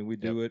expositionally. We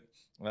do it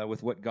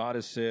with what God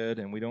has said,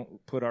 and we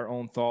don't put our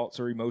own thoughts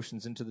or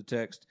emotions into the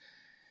text.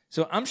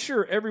 So I'm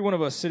sure every one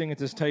of us sitting at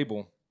this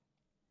table,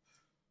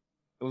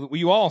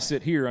 we all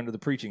sit here under the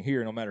preaching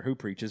here, no matter who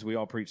preaches. We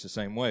all preach the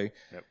same way.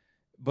 Yep.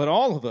 But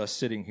all of us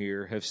sitting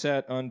here have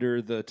sat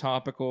under the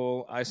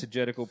topical,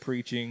 eisegetical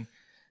preaching.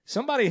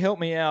 Somebody help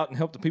me out and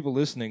help the people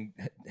listening.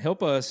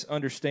 Help us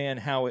understand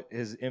how it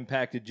has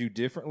impacted you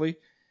differently,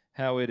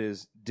 how it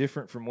is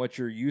different from what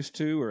you're used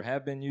to or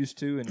have been used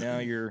to, and now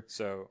you're...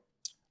 So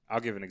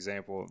I'll give an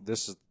example.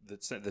 This is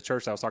the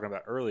church I was talking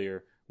about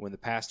earlier when the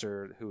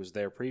pastor who was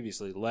there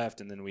previously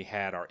left, and then we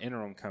had our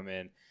interim come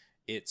in.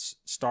 It's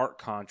stark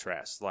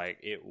contrast. Like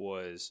it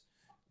was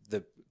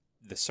the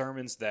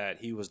sermons that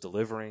he was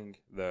delivering,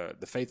 the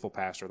faithful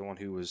pastor, the one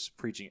who was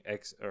preaching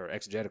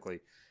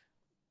exegetically,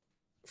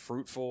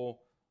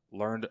 fruitful,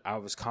 learned. I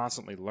was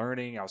constantly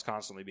learning. I was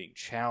constantly being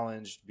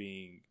challenged,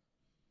 being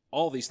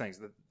all these things.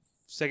 The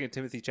 2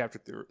 Timothy chapter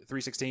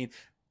 3:16,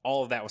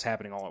 all of that was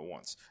happening all at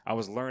once. I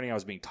was learning. I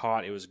was being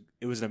taught. It was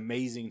an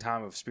amazing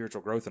time of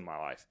spiritual growth in my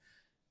life.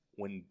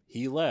 When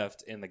he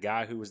left and the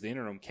guy who was the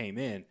interim came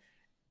in,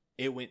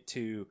 it went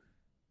to,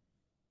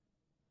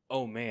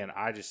 oh man,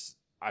 I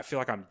feel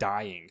like I'm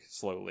dying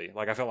slowly.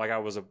 Like I felt like I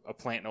was a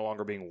plant no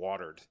longer being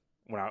watered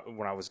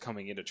when I was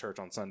coming into church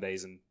on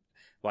Sundays, and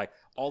like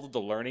all of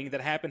the learning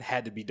that happened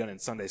had to be done in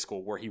Sunday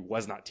school where he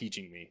was not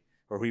teaching me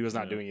or he was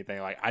not doing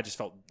anything. Like I just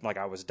felt like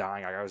I was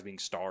dying, like I was being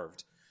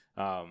starved.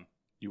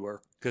 You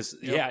were, because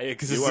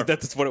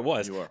that's what it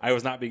was. I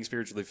was not being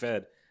spiritually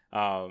fed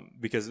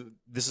because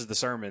this was the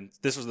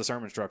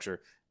sermon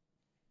structure: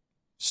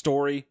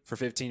 story for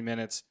 15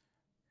 minutes.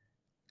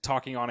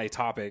 Talking on a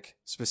topic,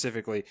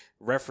 specifically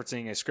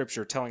referencing a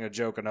scripture, telling a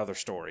joke, another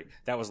story.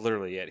 That was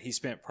literally it. He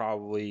spent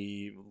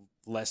probably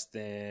less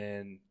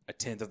than a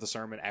tenth of the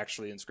sermon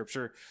actually in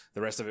scripture.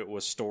 The rest of it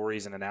was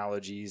stories and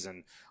analogies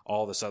and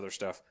all this other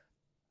stuff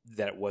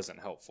that wasn't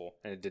helpful.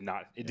 And it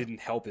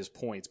didn't help his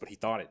points, but he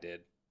thought it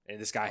did. And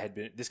this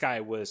guy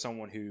was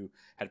someone who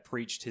had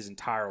preached his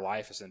entire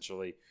life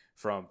essentially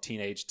from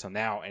teenage till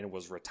now and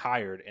was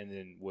retired and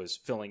then was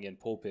filling in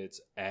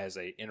pulpits as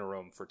a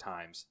interim for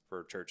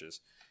churches.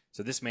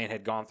 So this man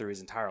had gone through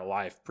his entire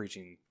life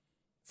preaching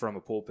from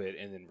a pulpit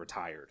and then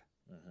retired.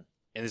 Mm-hmm.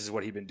 And this is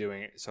what he'd been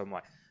doing. So I'm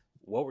like,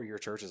 what were your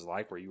churches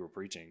like where you were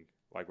preaching?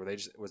 Like,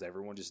 was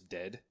everyone just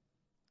dead?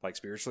 Like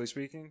spiritually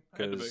speaking?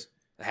 Because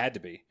it had to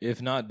be.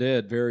 If not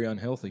dead, very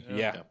unhealthy.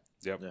 Yeah.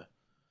 Yep. Yeah.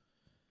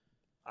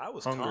 I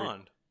was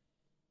conned.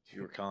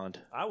 You were conned.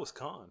 I was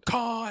conned.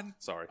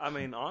 Sorry. I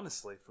mean,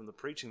 honestly, from the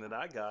preaching that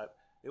I got,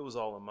 it was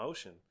all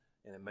emotion.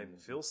 And it made me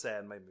feel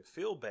sad, made me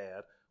feel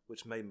bad,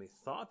 which made me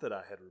thought that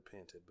I had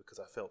repented because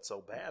I felt so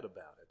bad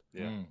about it.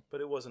 Yeah. But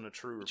it wasn't a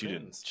true repentance. You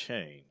didn't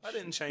change. I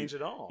didn't change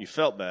at all. You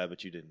felt bad,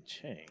 but you didn't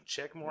change.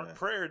 Check mark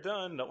prayer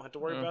done. Don't have to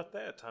worry about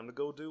that. Time to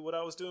go do what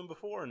I was doing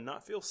before and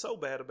not feel so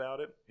bad about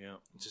it. Yeah.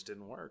 It just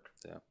didn't work.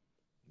 Yeah.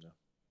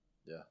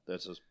 Yeah,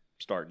 that's a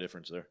stark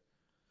difference there.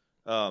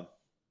 I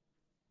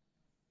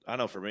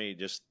know for me,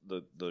 just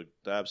the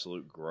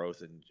absolute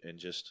growth and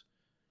just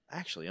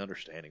actually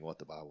understanding what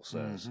the Bible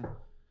says. Mm-hmm.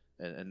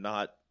 And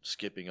not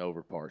skipping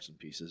over parts and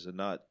pieces, and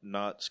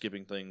not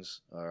skipping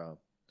things.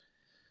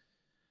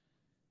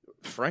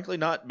 Frankly,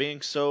 not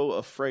being so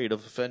afraid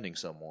of offending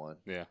someone.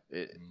 Yeah.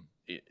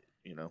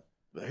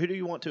 Who do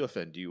you want to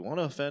offend? Do you want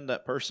to offend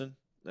that person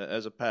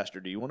as a pastor?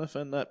 Do you want to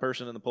offend that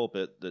person in the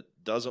pulpit that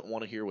doesn't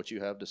want to hear what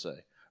you have to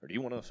say, or do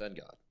you want to offend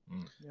God?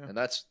 Yeah. And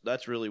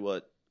that's really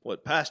what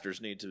pastors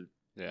need to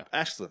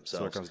ask themselves.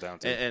 That's what it comes down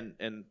to.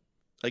 And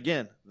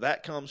again,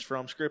 that comes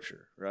from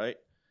Scripture, right?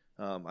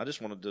 I just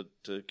wanted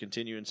to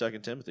continue in 2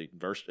 Timothy,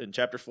 in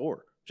chapter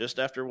 4, just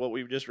after what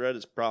we've just read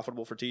is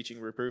profitable for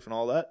teaching, reproof, and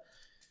all that.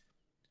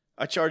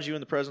 I charge you in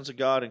the presence of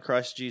God and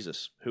Christ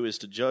Jesus, who is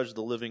to judge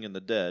the living and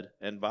the dead,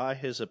 and by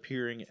his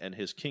appearing and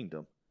his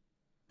kingdom,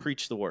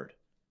 preach the word.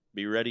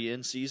 Be ready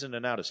in season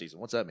and out of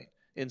season. What's that mean?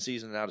 In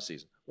season and out of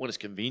season. When it's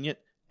convenient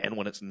and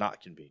when it's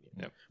not convenient.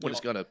 Yep. When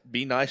it's going to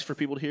be nice for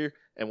people to hear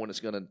and when it's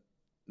going to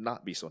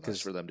not be so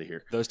nice for them to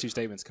hear. Those two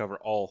statements cover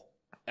all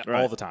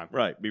the time.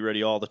 Right. Be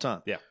ready all the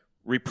time. Yeah.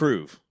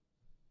 Reprove,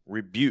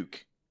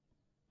 rebuke,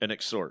 and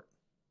exhort.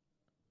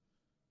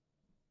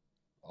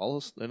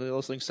 Any of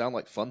those things sound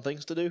like fun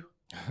things to do?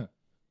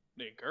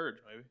 Encourage,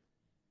 maybe.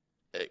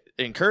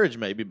 Encourage,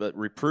 maybe, but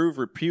reprove,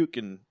 rebuke,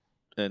 and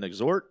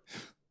exhort,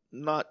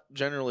 not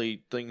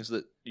generally things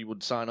that you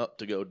would sign up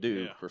to go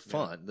do for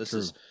fun.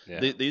 These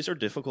are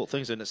difficult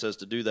things, and it says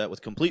to do that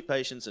with complete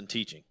patience and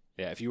teaching.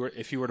 Yeah, if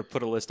you were to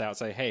put a list out,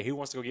 say, hey, who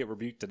wants to go get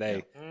rebuked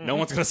today? Yeah. No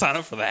one's going to sign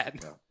up for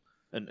that. Yeah.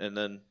 And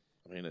then,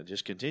 it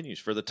just continues.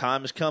 For the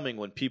time is coming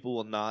when people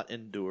will not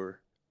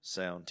endure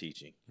sound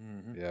teaching.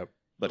 Mm-hmm. Yep.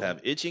 But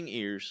have itching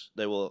ears,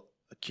 they will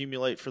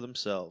accumulate for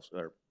themselves.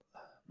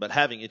 But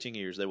having itching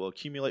ears, they will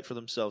accumulate for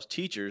themselves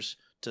teachers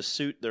to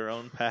suit their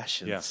own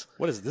passions. Yes.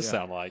 What does this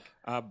sound like?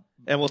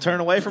 And will turn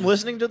away from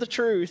listening to the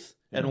truth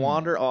and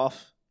wander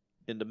off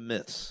into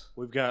myths.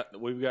 We've got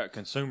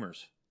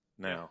consumers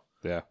now.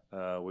 Yeah.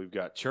 We've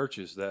got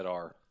churches that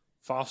are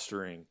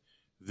fostering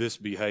this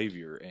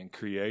behavior and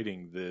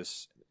creating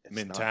this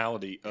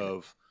mentality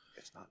of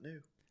it's not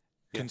new.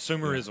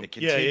 consumerism. It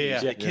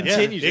continues. It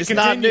continues. It's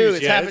not new.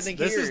 It's happening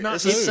here.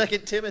 This is 2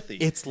 Timothy.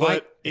 It's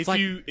like if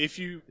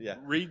you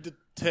read the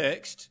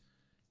text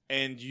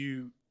and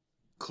you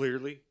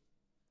clearly,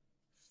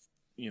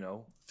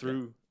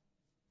 through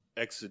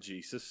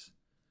exegesis,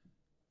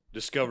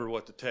 discover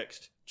what the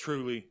text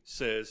truly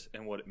says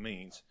and what it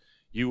means,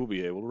 you will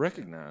be able to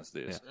recognize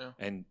this. Yeah.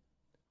 And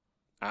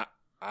I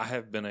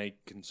have been a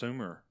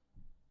consumer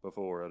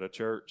before at a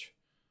church,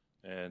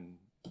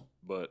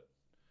 but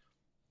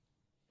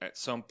at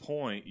some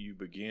point you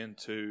begin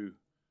to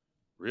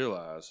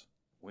realize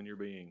when you're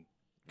being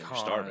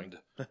conned,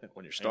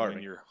 when you're starving,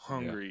 when you're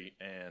hungry,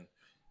 and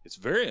it's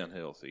very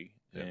unhealthy.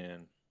 Yeah.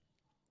 And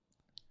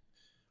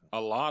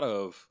a lot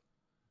of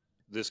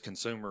this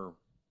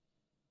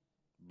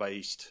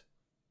consumer-based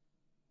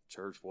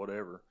church,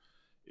 whatever,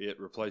 it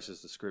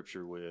replaces the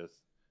Scripture with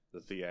the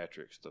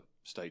theatrics, the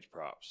stage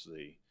props,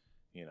 the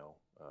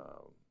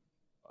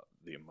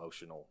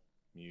emotional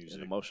music,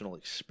 an emotional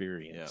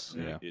experience.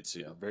 Yeah. It's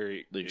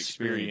very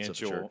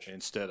experiential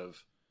instead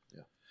of.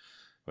 Yeah.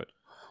 But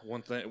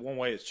one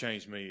way it's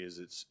changed me is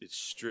it's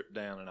stripped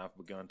down, and I've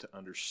begun to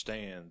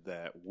understand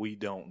that we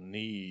don't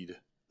need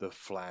the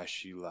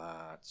flashy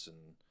lights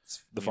and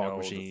the fog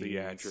machines, the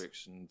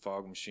theatrics and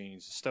fog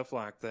machines, stuff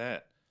like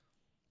that.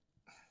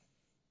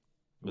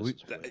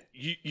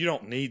 You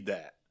don't need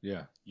that.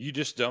 Yeah. You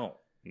just don't.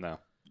 No.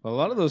 Well, a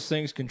lot of those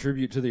things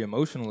contribute to the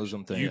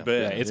emotionalism thing. You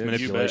bet. Yeah, it's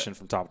manipulation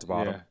from top to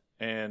bottom. Yeah.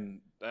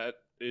 And that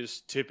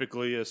is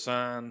typically a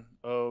sign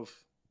of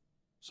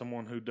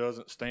someone who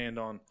doesn't stand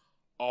on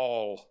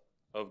all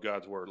of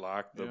God's word,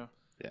 like the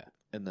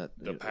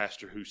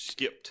pastor who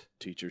skipped.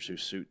 Teachers who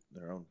suit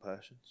their own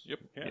passions. Yep.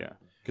 Yeah.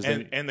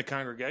 And the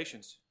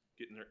congregations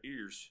getting their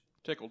ears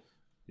tickled.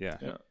 Yeah.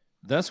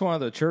 That's why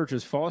the church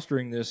is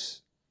fostering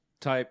this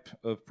type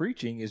of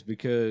preaching, is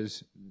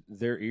because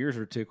their ears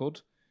are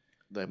tickled.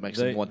 That makes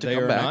them want to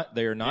come back.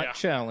 They are not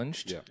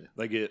challenged. Yeah.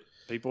 They get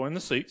people in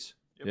the seats.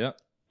 Yep.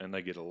 And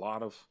they get a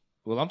lot of...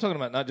 Well, I'm talking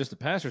about not just the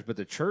pastors, but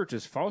the church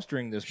is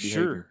fostering this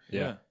behavior.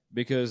 Yeah.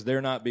 Because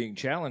they're not being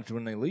challenged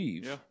when they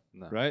leave. Yeah.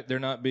 No. Right? They're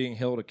not being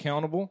held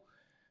accountable.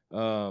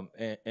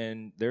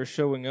 And they're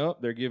showing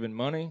up. They're giving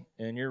money.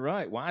 And you're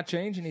right. Why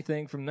change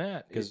anything from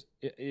that? Because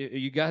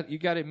you got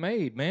it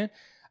made, man.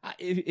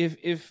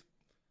 If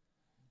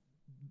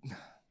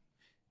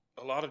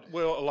a lot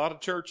of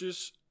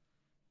churches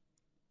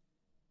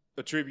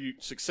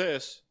attribute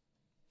success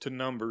to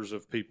numbers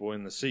of people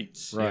in the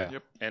seats,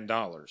 right? And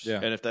dollars, yeah.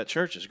 And if that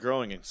church is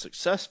growing and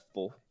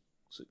successful,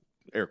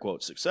 air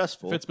quotes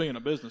successful. If it's being a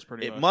business,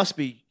 pretty much.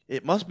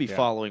 It must be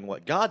following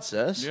what God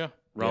says. Yeah.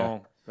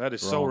 Wrong. Yeah. That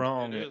is so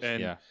wrong.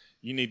 And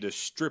you need to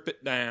strip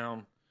it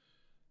down,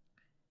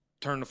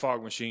 turn the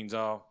fog machines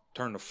off,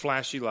 turn the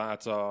flashy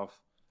lights off,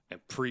 and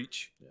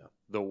preach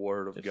the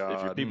Word of God.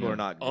 If your people are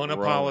not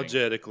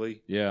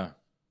unapologetically,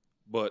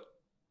 but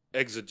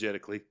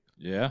exegetically,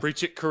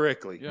 preach it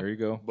correctly. There you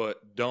go.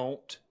 But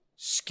don't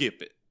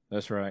skip it.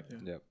 That's right.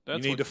 Yeah. You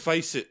need to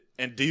face it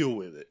and deal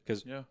with it.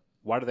 Because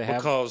why do they have?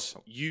 Because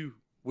you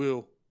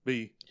will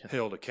be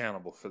held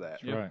accountable for that.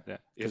 Right. Yeah.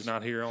 If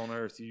not here on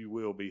earth, you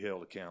will be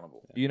held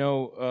accountable. You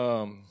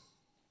know,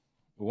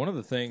 one of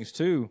the things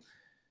too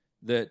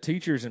that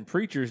teachers and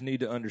preachers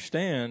need to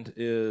understand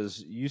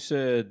is you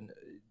said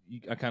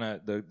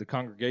the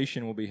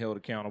congregation will be held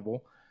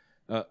accountable.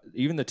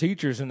 Even the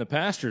teachers and the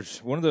pastors.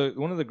 One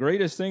of the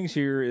greatest things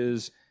here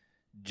is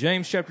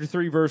James chapter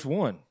 3 verse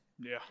 1.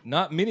 Yeah.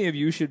 Not many of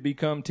you should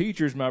become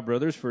teachers, my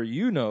brothers, for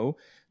you know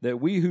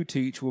that we who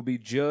teach will be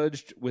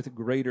judged with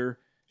greater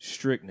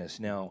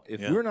strictness. Now,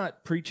 if we're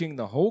not preaching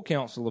the whole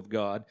counsel of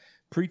God,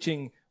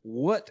 preaching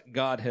what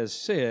God has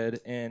said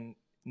and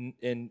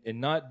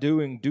not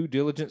doing due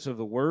diligence of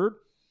the word,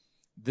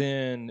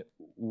 then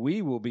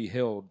we will be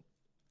held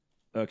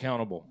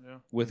accountable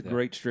with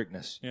great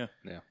strictness. Yeah.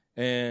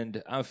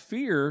 And I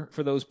fear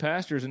for those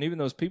pastors and even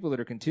those people that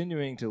are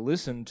continuing to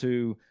listen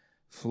to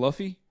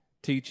fluffy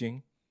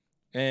teaching.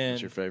 And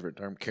what's your favorite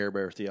term? Care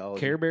Bear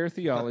theology. Care Bear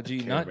theology,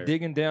 not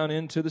digging down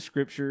into the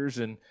scriptures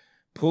and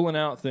pulling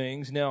out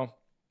things. Now,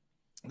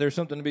 there's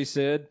something to be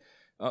said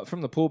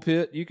from the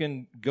pulpit. You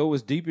can go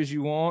as deep as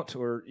you want,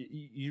 or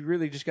you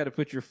really just got to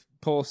put your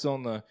pulse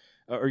on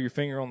or your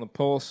finger on the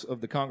pulse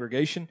of the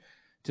congregation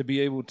to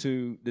be able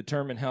to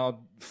determine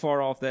how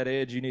far off that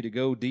edge you need to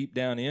go deep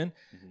down in.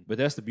 Mm-hmm. But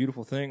that's the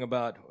beautiful thing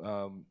about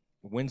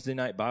Wednesday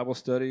night Bible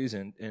studies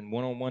and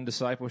one-on-one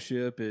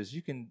discipleship is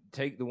you can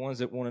take the ones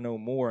that want to know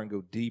more and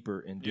go deeper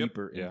and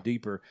deeper and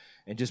deeper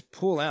and just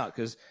pull out.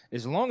 Because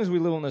as long as we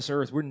live on this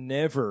earth, we're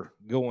never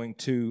going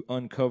to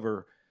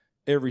uncover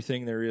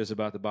everything there is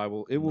about the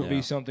Bible. It will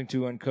be something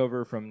to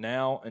uncover from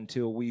now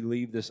until we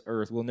leave this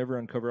earth. We'll never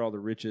uncover all the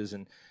riches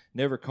and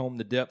never comb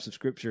the depths of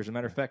Scripture. As a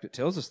matter of fact, it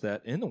tells us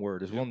that in the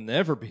Word, is we'll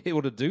never be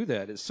able to do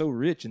that. It's so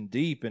rich and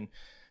deep, and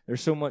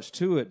there's so much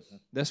to it.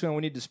 That's why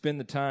we need to spend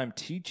the time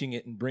teaching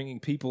it and bringing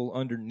people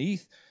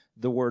underneath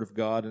the Word of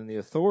God and the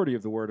authority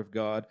of the Word of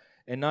God,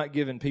 and not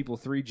giving people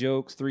 3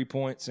 jokes, 3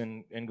 points,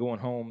 and going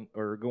home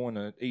or going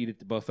to eat at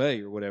the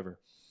buffet or whatever.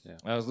 Yeah.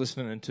 I was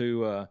listening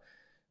to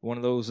one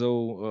of those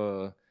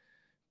old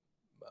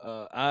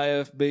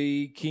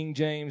IFB, King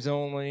James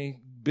only,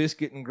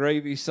 biscuit and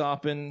gravy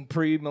sopping,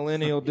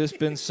 pre-millennial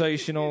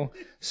dispensational,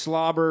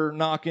 slobber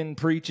knocking,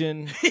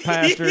 preaching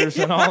pastors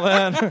and all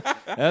that.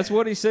 That's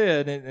what he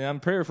said, and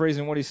I'm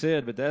paraphrasing what he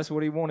said, but that's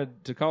what he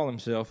wanted to call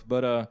himself.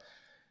 But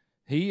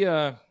he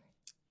said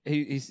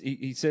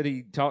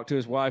he talked to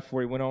his wife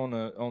before he went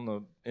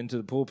into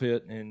the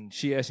pulpit, and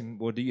she asked him,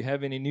 "Well, do you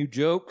have any new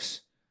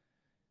jokes?"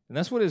 And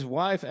that's what his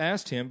wife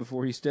asked him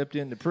before he stepped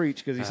in to preach,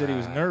 because he said he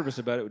was nervous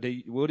about it. Do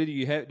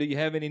you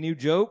have any new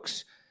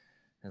jokes?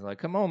 And like,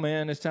 come on,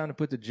 man, it's time to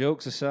put the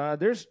jokes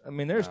aside. There's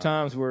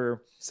times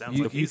where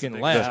you can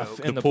laugh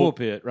in the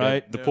pulpit,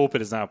 right? The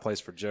pulpit is not a place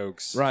for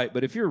jokes. Right,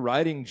 but if you're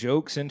writing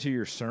jokes into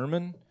your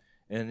sermon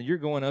and you're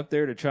going up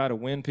there to try to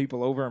win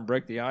people over and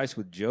break the ice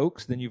with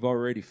jokes, then you've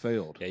already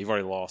failed. Yeah, you've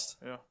already lost.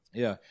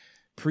 Yeah.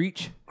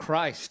 Preach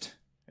Christ.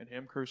 And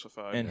Him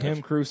crucified. And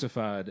Him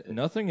crucified.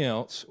 Nothing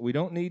else. We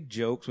don't need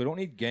jokes. We don't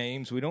need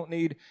games. We don't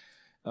need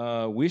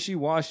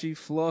wishy-washy,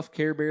 fluff,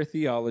 Care Bear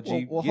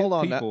theology. Well, hold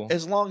on. Now,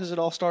 as long as it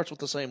all starts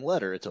with the same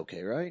letter, it's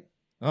okay, right?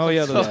 Oh,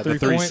 yeah, those 3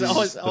 points.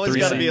 Always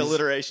got to be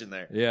alliteration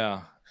there.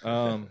 Yeah.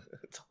 And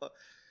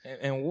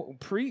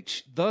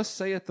preach, thus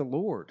saith the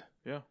Lord.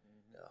 Yeah.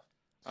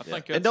 I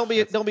think and don't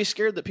be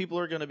scared that people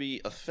are going to be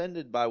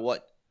offended by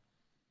what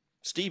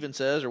Stephen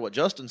says or what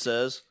Justin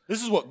says.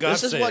 This is what God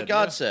said. This is what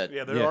God said.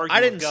 Yeah, they're arguing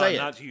I didn't with God, say it.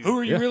 not you. Who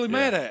are you really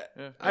mad at?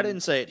 Yeah. I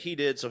didn't say it. He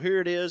did. So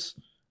here it is.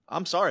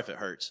 I'm sorry if it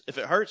hurts. If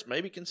it hurts,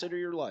 maybe consider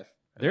your life.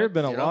 There have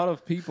been a lot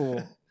of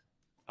people.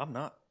 I'm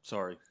not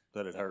sorry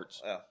that it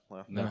hurts.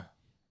 Well, no.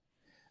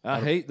 I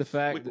hate the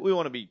fact we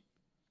want to be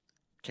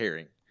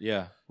caring.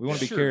 Yeah, we want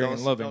to be caring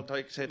and loving. Don't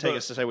take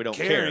us to say we don't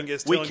care. Caring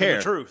is telling you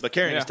the truth. But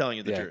caring is telling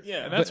you the truth.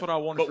 Yeah, and that's what I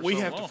wanted. But we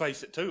have to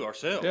face it too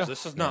ourselves. Yeah.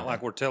 This is not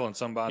like we're telling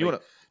somebody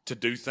to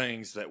do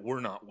things that we're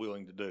not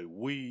willing to do.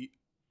 We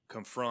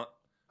confront.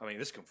 I mean,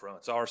 this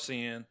confronts our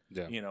sin.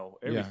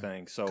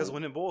 Everything. So because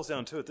when it boils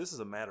down to it, this is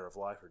a matter of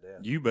life or death.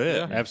 You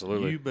bet. Yeah.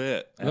 Absolutely. You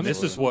bet. And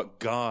this is what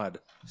God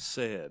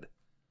said.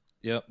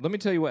 Yep. Let me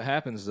tell you what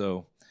happens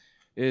though.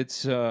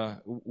 It's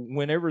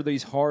whenever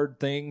these hard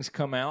things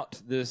come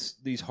out,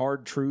 these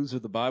hard truths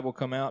of the Bible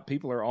come out,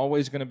 people are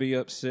always going to be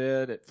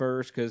upset at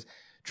first because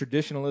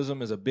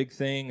traditionalism is a big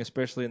thing,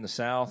 especially in the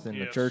South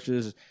and the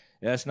churches.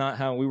 That's not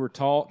how we were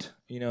taught.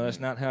 That's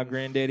not how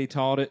Granddaddy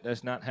taught it.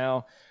 That's not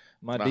how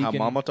how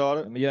Mama taught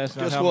it? Yeah, that's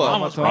not how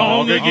Mama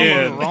taught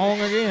it.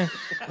 Wrong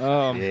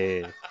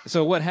again.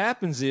 So what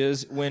happens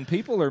is when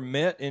people are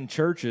met in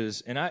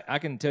churches, and I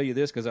can tell you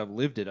this because I've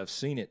lived it, I've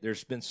seen it.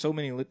 There's been so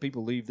many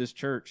people leave this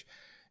church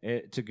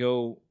to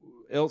go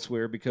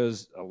elsewhere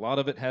because a lot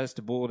of it has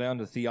to boil down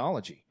to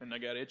theology. And they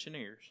got itching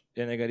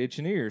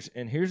ears.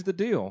 And here's the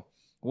deal.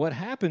 What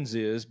happens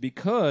is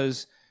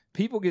because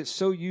people get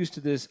so used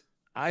to this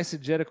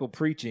eisegetical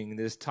preaching,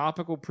 this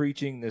topical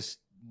preaching, this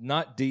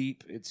not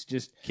deep. It's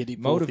just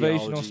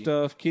motivational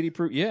stuff. Kiddie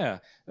proof. Yeah.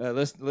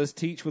 Let's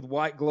teach with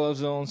white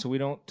gloves on so we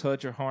don't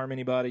touch or harm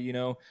anybody.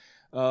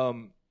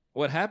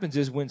 What happens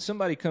is when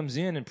somebody comes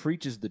in and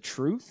preaches the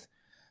truth,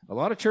 a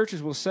lot of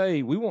churches will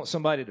say, we want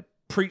somebody to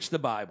preach the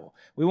Bible.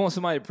 We want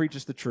somebody to preach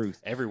us the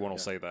truth. Everyone will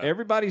say that.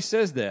 Everybody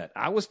says that.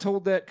 I was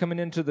told that coming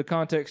into the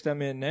context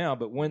I'm in now,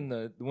 but when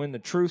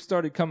the truth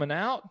started coming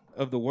out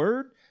of the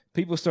word,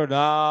 people started,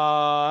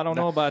 I don't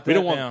know about that.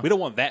 We don't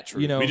want that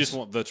truth. We just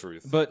want the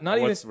truth. But not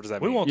even. What does that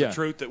mean? We want the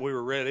truth that we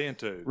were read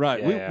into.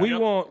 Right. Yeah. We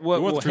want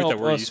what will help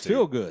us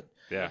feel good.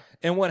 Yeah.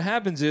 And what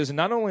happens is,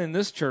 not only in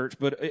this church,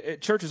 but at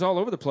churches all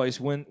over the place,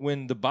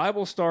 when the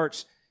Bible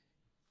starts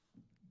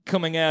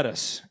coming at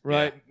us,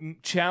 right,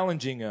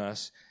 challenging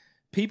us,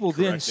 people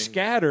then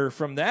scatter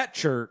from that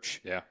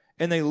church,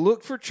 and they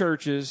look for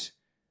churches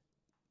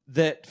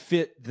that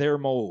fit their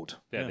mold.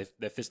 Yeah,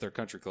 that fits their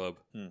country club.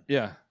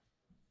 Yeah.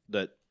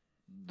 That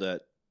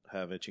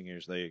have itching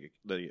ears.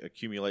 They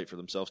accumulate for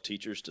themselves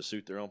teachers to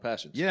suit their own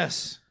passions.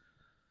 Yes.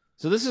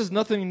 So this is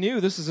nothing new.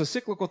 This is a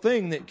cyclical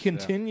thing that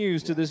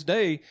continues to this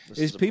day.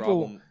 Is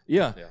people,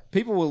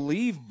 people will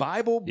leave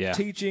Bible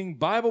teaching,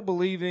 Bible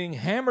believing,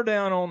 hammer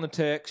down on the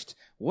text.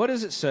 What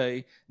does it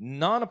say?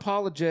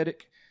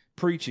 Non-apologetic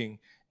preaching,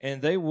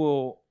 and they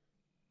will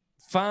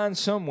find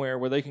somewhere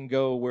where they can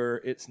go where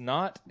it's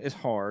not as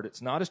hard,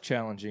 it's not as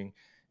challenging,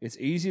 it's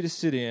easy to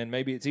sit in.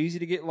 Maybe it's easy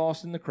to get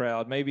lost in the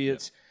crowd. Maybe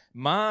it's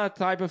my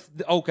type of,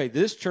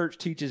 this church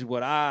teaches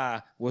what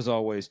I was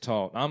always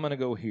taught. I'm going to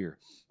go here.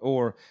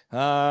 Or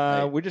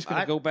we're just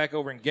going to go back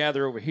over and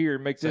gather over here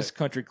and make this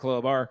country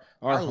club our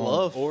I home.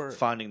 love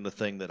finding the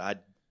thing that I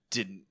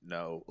didn't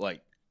know.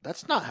 Like,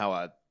 that's not how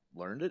I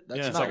learned it.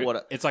 That's not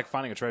what it's like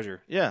finding a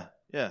treasure. Yeah.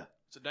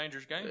 It's a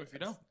dangerous game if you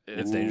don't.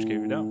 It's a dangerous game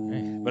if you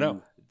don't. But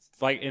no,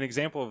 like an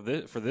example of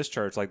this for this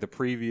church, like the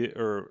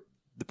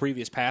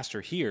previous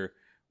pastor here,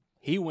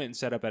 he went and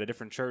set up at a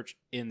different church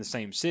in the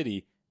same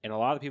city, and a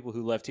lot of people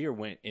who left here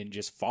went and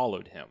just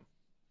followed him.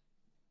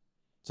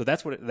 So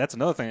that's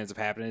another thing that's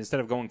happening. Instead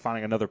of going and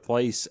finding another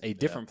place, a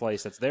different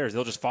place that's theirs,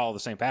 they'll just follow the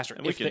same pastor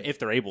if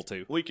they're able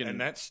to. We can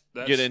that's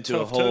get into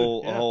a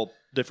whole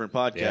different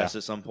podcast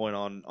at some point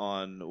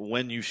on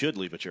when you should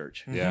leave a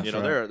church. Yeah,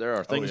 there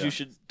are things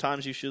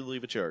times you should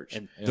leave a church,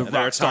 and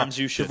there are times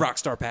you should. The rock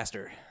star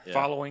pastor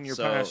following your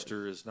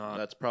pastor is not.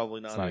 That's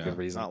probably not a good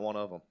reason. Not one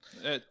of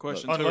them.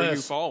 Question: who are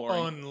you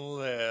following?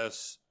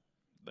 Unless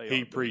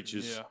he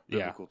preaches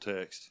biblical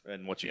text,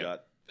 and what you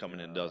got coming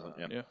in doesn't.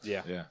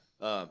 Yeah.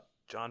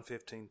 John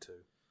 15:2.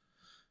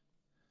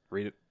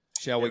 Read it.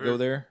 Shall we go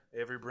there?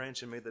 Every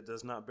branch in me that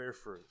does not bear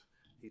fruit,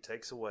 he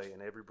takes away,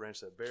 and every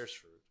branch that bears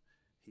fruit,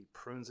 he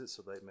prunes it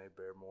so they may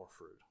bear more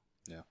fruit.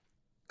 Yeah.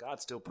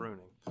 God's still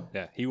pruning.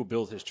 Yeah, he will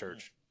build his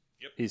church.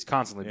 Yep. He's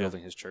constantly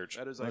building his church.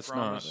 That is a Let's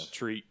promise. not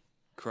treat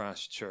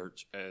Christ's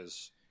church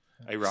as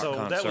a rock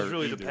concert. So that was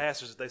really the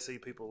pastors that they see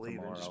people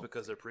leaving just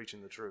because they're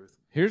preaching the truth.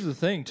 Here's the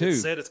thing, too. It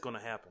said it's going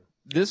to happen.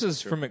 This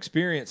is from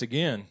experience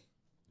again.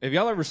 Have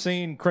y'all ever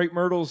seen crepe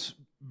myrtles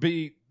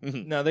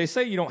now they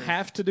say you don't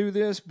have to do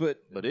this,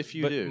 but if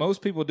you do,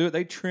 most people do it.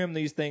 They trim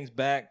these things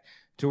back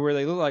to where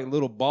they look like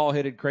little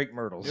ball-headed crepe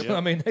myrtles. Yep.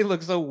 I mean, they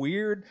look so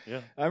weird.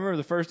 Yeah. I remember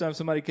the first time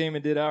somebody came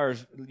and did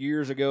ours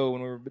years ago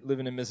when we were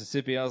living in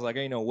Mississippi. I was like,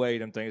 ain't no way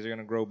them things are going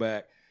to grow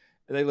back.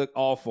 They look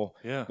awful.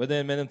 Yeah. But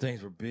then, man, them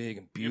things were big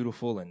and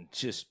beautiful and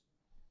just,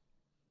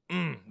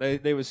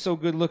 they were so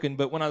good looking.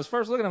 But when I was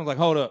first looking, I was like,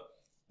 hold up.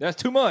 That's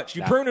too much.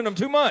 You're pruning them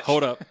too much.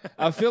 Hold up.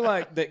 I feel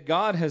like that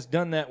God has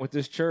done that with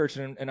this church,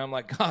 and I'm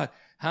like, God,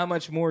 how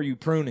much more are you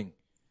pruning?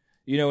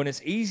 And it's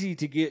easy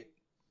to get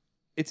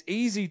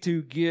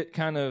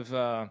kind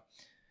of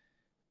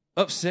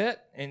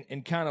upset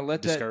and kind of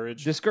let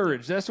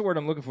discouraged. That's the word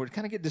I'm looking for. To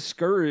kind of get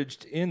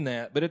discouraged in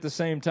that, but at the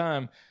same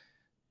time,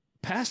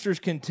 pastors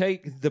can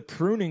take the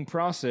pruning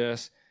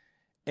process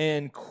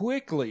and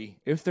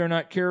quickly, if they're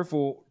not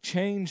careful,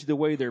 change the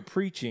way they're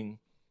preaching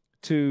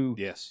to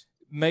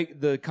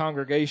make the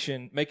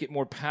congregation, make it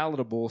more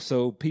palatable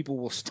so people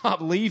will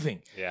stop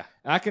leaving. Yeah.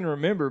 I can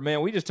remember,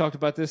 man, we just talked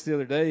about this the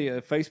other day. A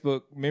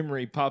Facebook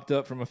memory popped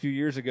up from a few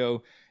years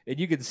ago, and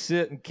you could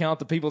sit and count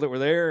the people that were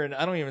there, and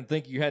I don't even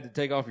think you had to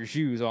take off your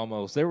shoes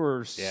almost. There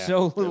were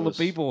so little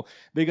people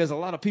because a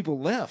lot of people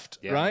left,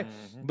 right?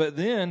 Mm-hmm. But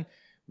then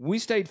we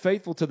stayed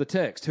faithful to the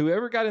text.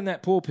 Whoever got in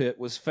that pulpit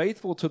was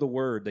faithful to the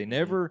word. They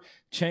never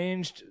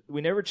changed.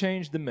 We never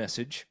changed the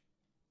message.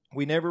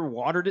 We never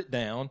watered it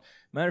down.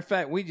 Matter of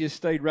fact, we just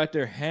stayed right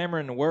there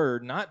hammering the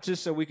word, not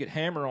just so we could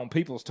hammer on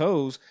people's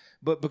toes,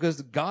 but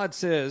because God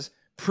says,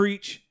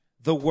 preach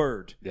the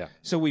word. Yeah.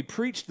 So we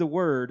preached the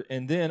word,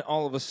 and then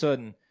all of a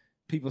sudden,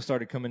 people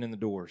started coming in the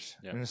doors.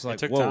 Yeah. And it's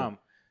like, it took time.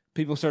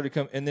 People started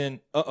coming, and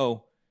then,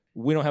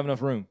 we don't have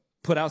enough room.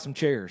 Put out some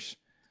chairs.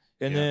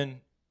 And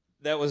then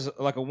that was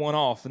like a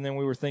one-off. And then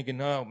we were thinking,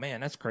 oh,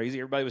 man, that's crazy.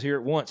 Everybody was here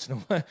at once.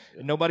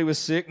 Nobody was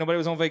sick. Nobody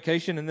was on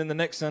vacation. And then the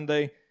next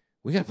Sunday,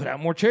 we got to put out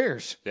more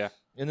chairs. Yeah.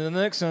 And then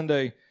the next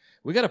Sunday,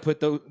 we got to put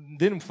those.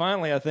 Then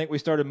finally, I think we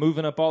started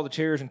moving up all the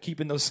chairs and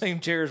keeping those same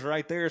chairs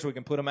right there so we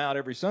can put them out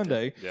every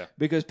Sunday. Yeah.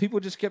 Because people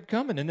just kept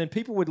coming. And then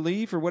people would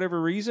leave for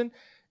whatever reason.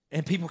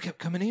 And people kept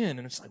coming in,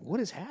 and it's like, what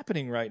is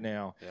happening right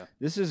now? Yeah.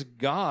 This is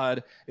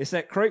God. It's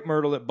that crepe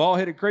myrtle, that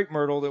bald-headed crepe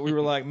myrtle that we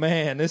were like,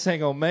 man, this ain't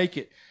going to make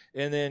it.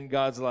 And then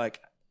God's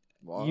like,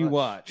 you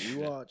watch.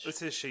 It's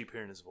his sheep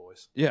hearing his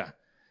voice. Yeah.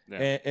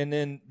 And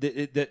then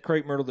that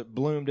crepe myrtle that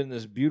bloomed in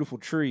this beautiful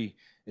tree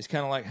is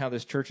kind of like how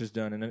this church is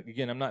done. And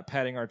again, I'm not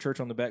patting our church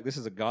on the back. This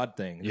is a God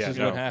thing. This is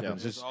what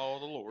happens. It's all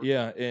the Lord.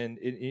 Yeah, and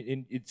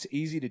it's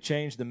easy to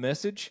change the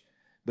message,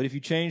 but if you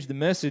change the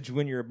message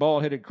when you're a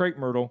bald-headed crepe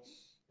myrtle,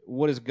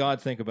 what does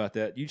God think about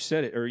that? You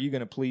said it. Are you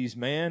going to please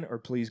man or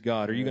please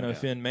God? Are you going to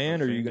offend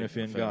man or are you going to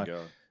offend God?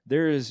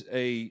 There is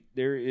a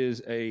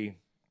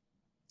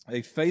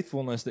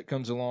faithfulness that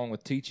comes along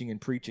with teaching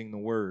and preaching the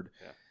word,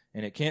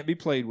 and it can't be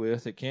played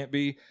with. It can't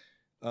be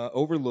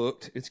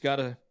overlooked. It's got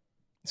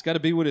to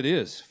be what it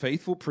is.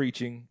 Faithful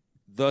preaching.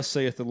 Thus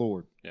saith the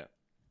Lord. Yeah.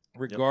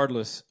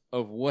 Regardless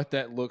of what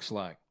that looks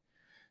like,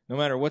 no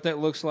matter what that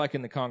looks like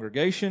in the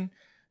congregation.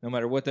 No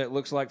matter what that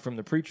looks like from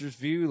the preacher's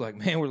view, like,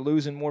 man, we're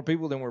losing more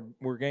people than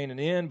we're gaining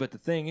in. But the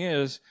thing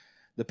is,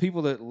 the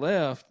people that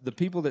left, the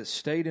people that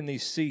stayed in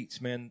these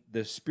seats, man,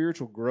 the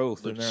spiritual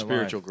growth in their life. The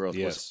spiritual growth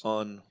was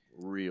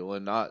unreal.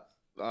 And I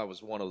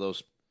was one of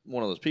those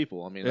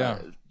people. I mean,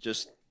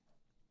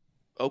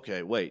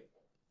 okay, wait.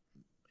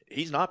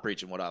 He's not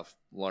preaching what I've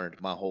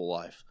learned my whole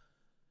life.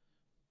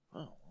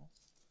 Oh,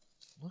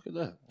 look at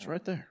that. It's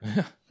right there.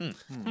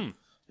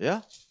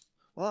 Yeah?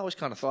 Well, I always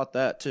kind of thought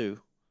that,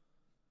 too.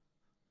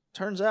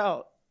 Turns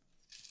out,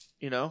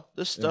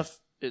 this stuff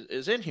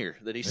is in here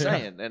that he's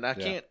saying, and I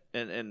can't,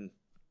 and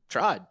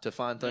tried to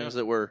find things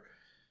that were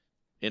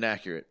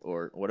inaccurate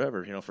or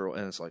whatever,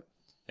 and it's like,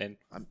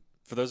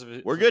 for those of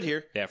you, we're good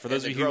here. Yeah, for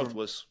those of you who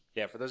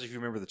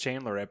remember the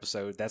Chandler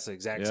episode, that's the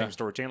exact same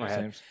story Chandler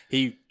had.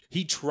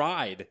 He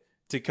tried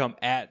to come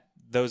at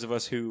those of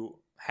us who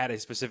had a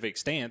specific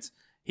stance.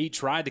 He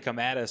tried to come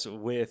at us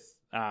with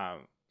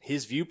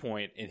his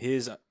viewpoint and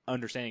his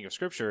understanding of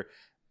Scripture.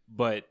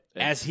 But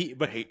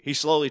he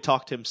slowly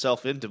talked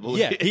himself into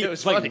believing. Yeah, it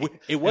was funny.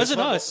 It wasn't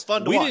us.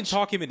 Fun to we watch. didn't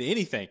talk him into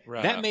anything.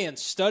 Right. That man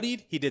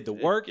studied. He did the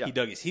work. He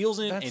dug his heels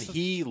in,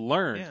 he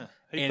learned. Yeah,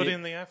 he put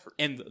in the effort.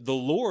 And the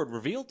Lord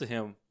revealed to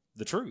him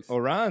the truth.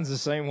 Orion's the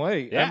same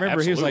way. Yeah, I remember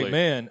absolutely. He was like,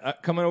 man,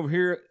 coming over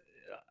here,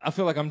 I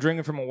feel like I'm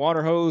drinking from a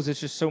water hose. It's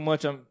just so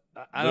much. I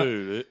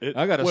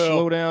got to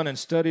slow down and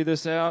study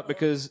this out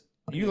because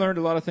you learned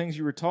a lot of things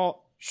you were taught.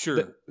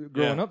 Sure.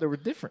 Growing up, they were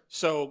different.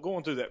 So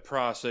going through that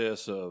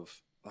process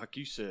of, like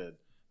you said,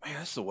 man,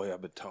 that's the way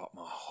I've been taught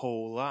my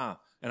whole life.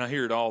 And I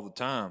hear it all the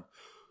time.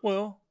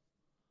 Well,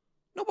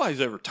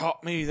 nobody's ever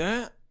taught me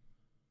that.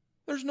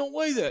 There's no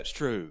way that's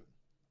true.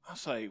 I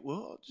say,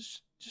 well,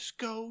 just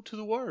go to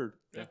the Word.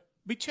 Yeah.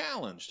 Be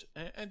challenged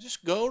and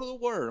just go to the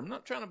Word. I'm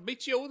not trying to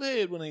beat you over the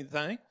head with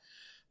anything.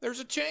 There's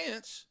a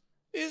chance.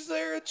 Is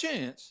there a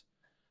chance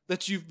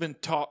that you've been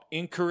taught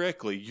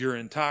incorrectly your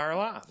entire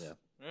life?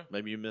 Yeah.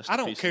 Maybe you missed I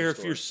don't care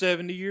if you're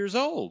 70 years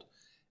old.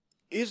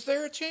 Is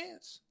there a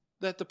chance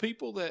that the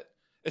people that,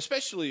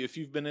 especially if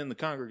you've been in the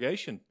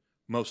congregation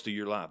most of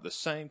your life, the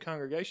same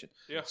congregation,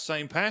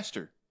 same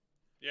pastor.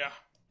 Yeah.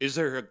 Is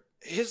there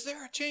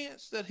a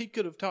chance that he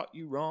could have taught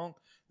you wrong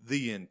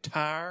the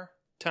entire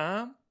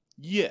time?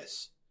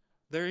 Yes,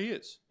 there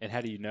is. And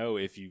how do you know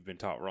if you've been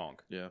taught wrong?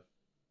 Yeah.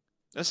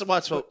 That's why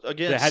it's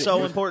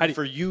so important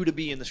for you to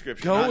be in the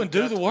Scripture. Go and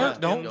do the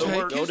work. Don't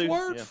take his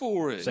word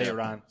for it. Say it,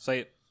 Ryan. Say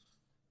it.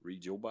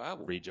 Read your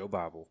Bible. Read your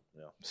Bible.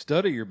 Yeah.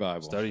 Study your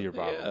Bible. Study your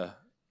Bible. Yeah.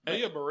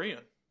 Be a Berean.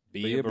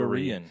 Be a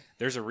Berean.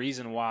 There's a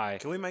reason why.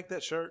 Can we make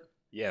that shirt?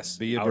 Yes.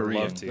 Be a Berean. I would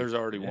love to. There's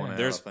already one out,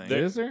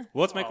 Is there?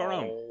 Well, let's make our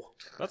own.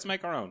 Let's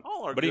make our own.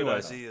 All our good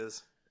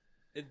ideas.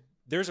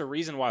 There's a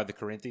reason why the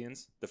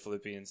Corinthians, the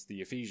Philippians, the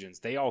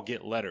Ephesians, they all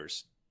get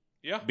letters.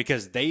 Yeah.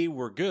 Because they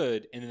were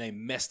good, and then they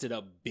messed it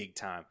up big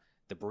time.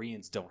 The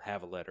Bereans don't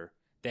have a letter.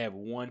 They have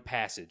one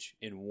passage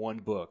in one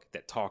book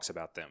that talks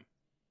about them.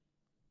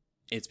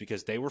 It's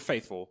because they were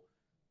faithful,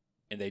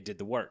 and they did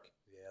the work.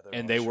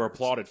 And they were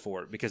applauded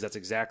for it because that's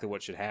exactly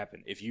what should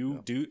happen. If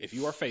you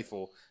are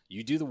faithful,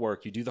 you do the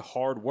work, you do the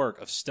hard work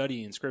of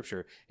studying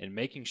Scripture and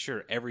making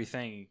sure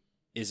everything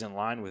is in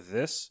line with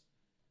this,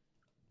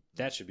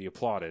 that should be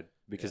applauded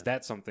because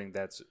that's something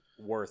that's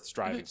worth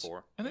striving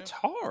for. And it's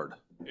hard.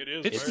 It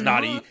is. It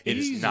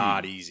is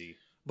not easy.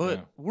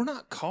 But we're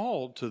not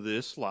called to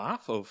this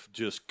life of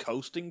just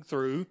coasting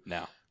through.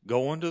 No.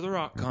 Going to the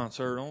rock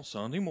concert on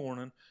Sunday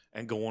morning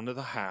and going to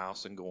the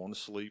house and going to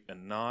sleep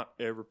and not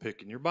ever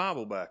picking your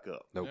Bible back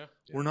up. Nope.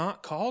 Yeah. We're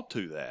not called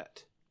to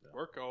that.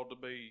 We're called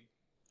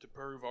to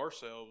prove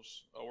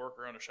ourselves a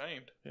worker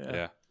unashamed.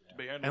 Yeah.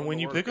 And when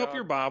you pick up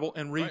your Bible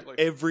and read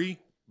every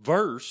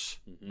verse,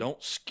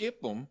 don't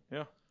skip them.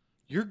 Yeah.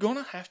 you're going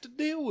to have to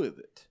deal with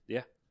it.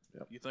 Yeah.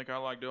 Yep. You think I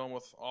like dealing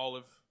with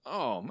olive?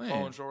 Oh, man.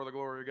 Falling short of the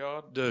glory of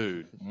God?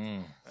 Dude.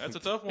 That's a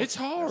tough one. It's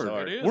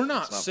hard. It is. We're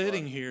not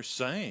sitting here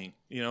saying,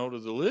 to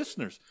the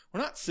listeners,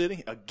 we're not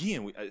sitting,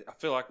 again, I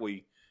feel like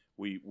we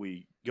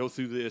go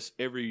through this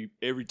every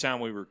time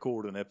we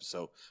record an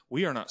episode.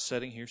 We are not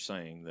sitting here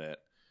saying that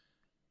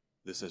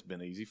this has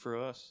been easy for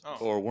us,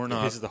 or we're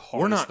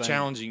not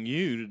challenging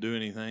you to do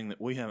anything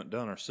that we haven't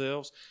done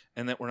ourselves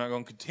and that we're not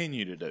going to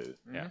continue to do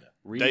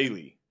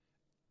daily.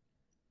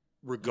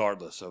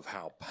 Regardless of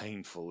how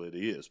painful it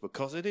is,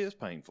 because it is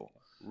painful.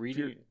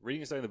 Reading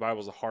and studying the Bible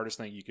is the hardest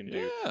thing you can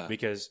do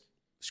because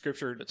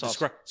Scripture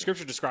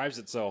describes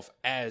itself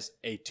as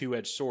a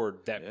two-edged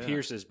sword that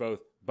pierces both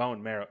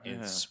bone, marrow,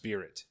 and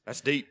spirit.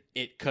 That's deep.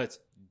 It cuts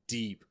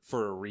deep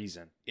for a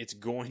reason. It's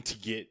going to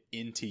get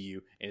into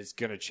you, and it's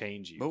going to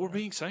change you. But we're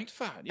being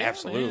sanctified. Yeah,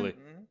 absolutely.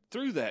 Man.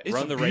 Through that.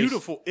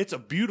 It's a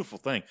beautiful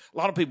thing. A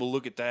lot of people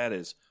look at that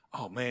as,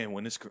 oh, man,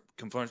 when this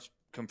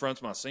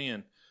confronts my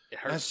sin, it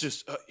hurts. That's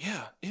just,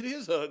 it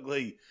is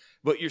ugly.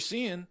 But your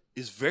sin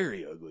is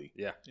very ugly.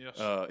 Yeah. Yes.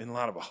 In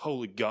light of a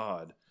holy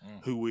God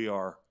who we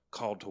are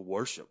called to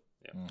worship.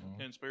 Yeah.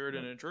 In spirit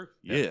and in truth.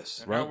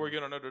 Yes. And how are we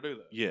going to know to do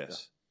that?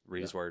 Yes.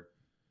 Read His Word.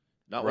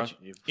 Not what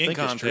you think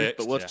is truth,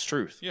 but what's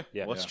truth.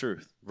 Yeah. What's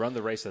truth. Run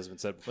the race has been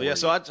said before. Well,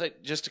 so I'd say,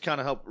 just to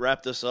kind of help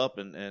wrap this up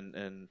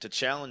and to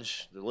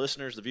challenge the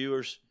listeners, the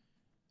viewers,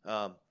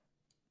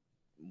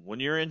 when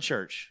you're in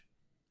church,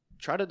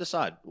 try to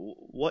decide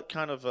what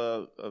kind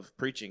of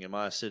preaching am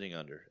I sitting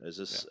under? Is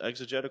this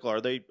exegetical?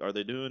 Are they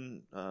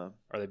doing? Are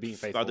they being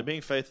faithful? Are they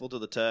being faithful to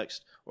the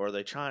text, or are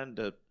they trying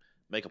to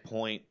make a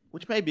point,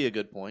 which may be a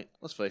good point?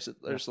 Let's face it.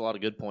 There's a lot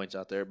of good points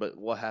out there, but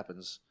what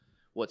happens?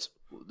 What's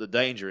the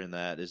danger in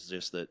that is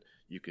just that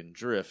you can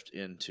drift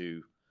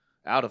into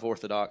out of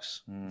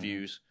orthodox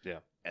views,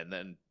 and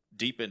then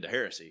deep into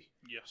heresy.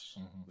 Yes,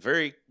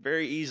 very,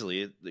 very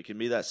easily. It can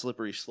be that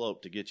slippery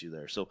slope to get you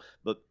there. So,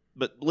 but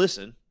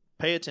listen.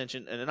 Pay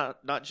attention, and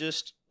not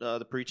just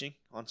the preaching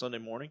on Sunday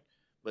morning,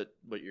 but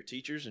your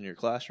teachers in your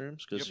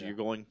classrooms, because you're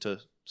going to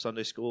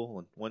Sunday school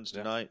and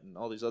Wednesday night and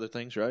all these other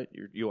things, right?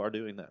 You are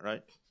doing that,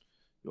 right?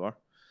 You are?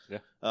 Yeah.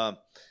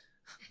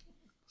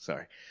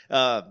 Sorry.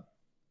 But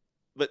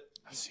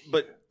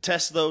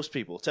test those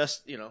people.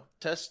 Test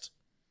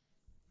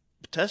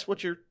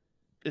what your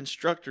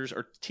instructors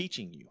are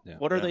teaching you. Yeah.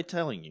 What are they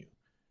telling you?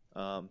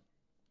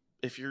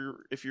 If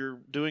you're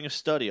doing a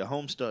study, a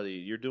home study,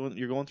 you're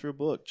going through a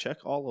book, check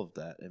all of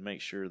that and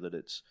make sure that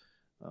it's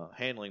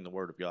handling the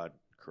Word of God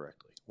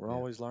correctly. We're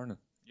always learning.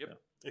 Yep. Yeah.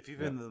 If you've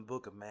been in the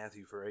book of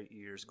Matthew for 8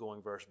 years,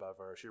 going verse by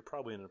verse, you're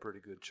probably in a pretty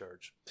good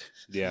church.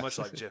 Yeah. Much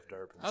like Jeff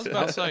Durbin. I was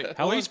about to say,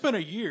 he spent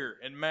a year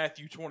in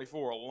Matthew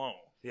 24 alone.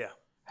 Yeah.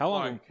 How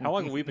long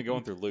have we been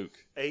going through Luke?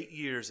 8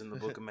 years in the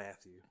book of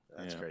Matthew.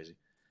 That's crazy.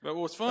 But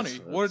what's funny,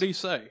 what did he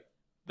say?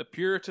 The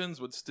Puritans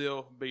would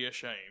still be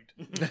ashamed.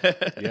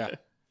 Yeah.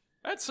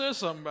 That says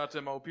something about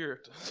them old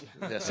Puritans.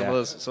 Yeah,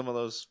 some of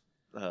those,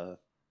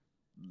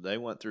 they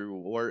went through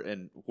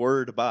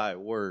word by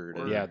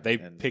word. Yeah, they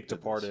picked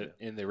apart it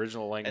in the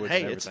original language.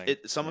 And everything.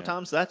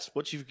 Sometimes that's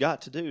what you've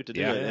got to do it.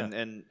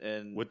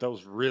 And with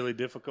those really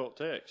difficult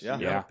texts, you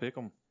gotta pick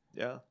them.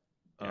 Yeah,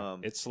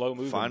 it's slow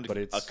moving. Find but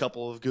it's a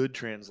couple of good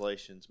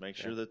translations. Make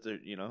sure that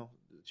that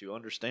you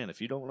understand. If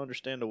you don't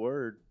understand a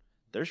word,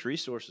 there's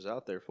resources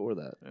out there for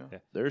that. Yeah.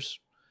 There's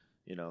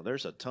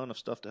a ton of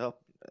stuff to help.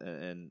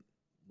 And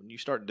when you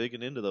start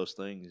digging into those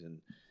things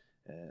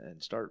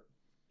and start,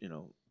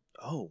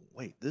 oh,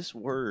 wait, this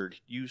word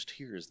used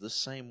here is the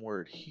same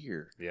word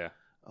here. Yeah.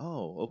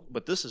 Oh,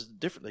 but this is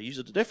different. They use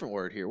a different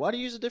word here. Why do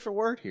you use a different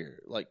word here?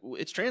 Like,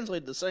 it's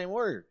translated the same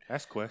word.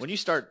 Ask questions.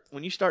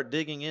 When you start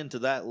digging into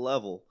that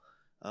level,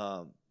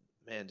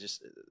 man,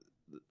 just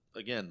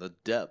again, the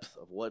depth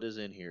of what is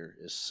in here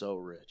is so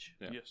rich.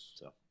 Yeah. Yes.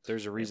 So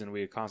there's a reason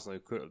we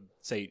constantly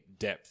say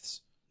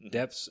depths. Mm-hmm.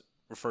 Depths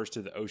refers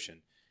to the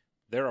ocean.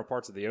 There are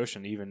parts of the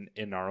ocean, even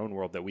in our own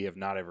world, that we have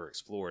not ever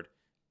explored.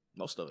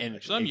 Most of it.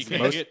 And some you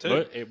can't get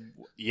to.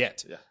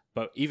 Yet. Yeah.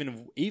 But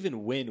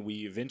even when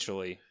we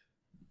eventually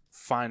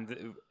come up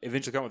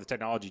with the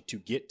technology to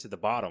get to the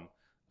bottom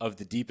of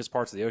the deepest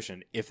parts of the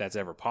ocean, if that's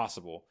ever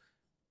possible,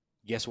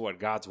 guess what?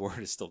 God's word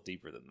is still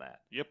deeper than that.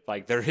 Yep.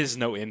 Like, there is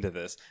no end to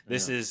this.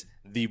 This is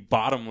the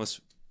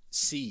bottomless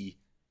sea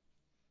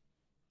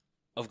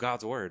of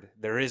God's word.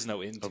 There is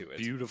no end to it.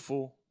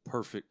 Beautiful,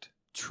 perfect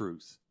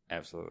truth.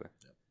 Absolutely.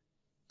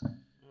 Yep.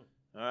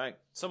 All right.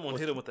 Someone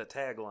hit him with that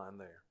tagline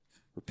there.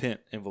 Repent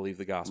and believe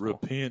the gospel.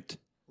 Repent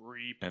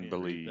and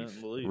believe.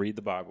 Read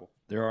the Bible.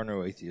 There are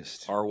no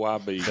atheists.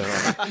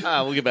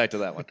 RYB. We'll get back to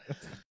that one.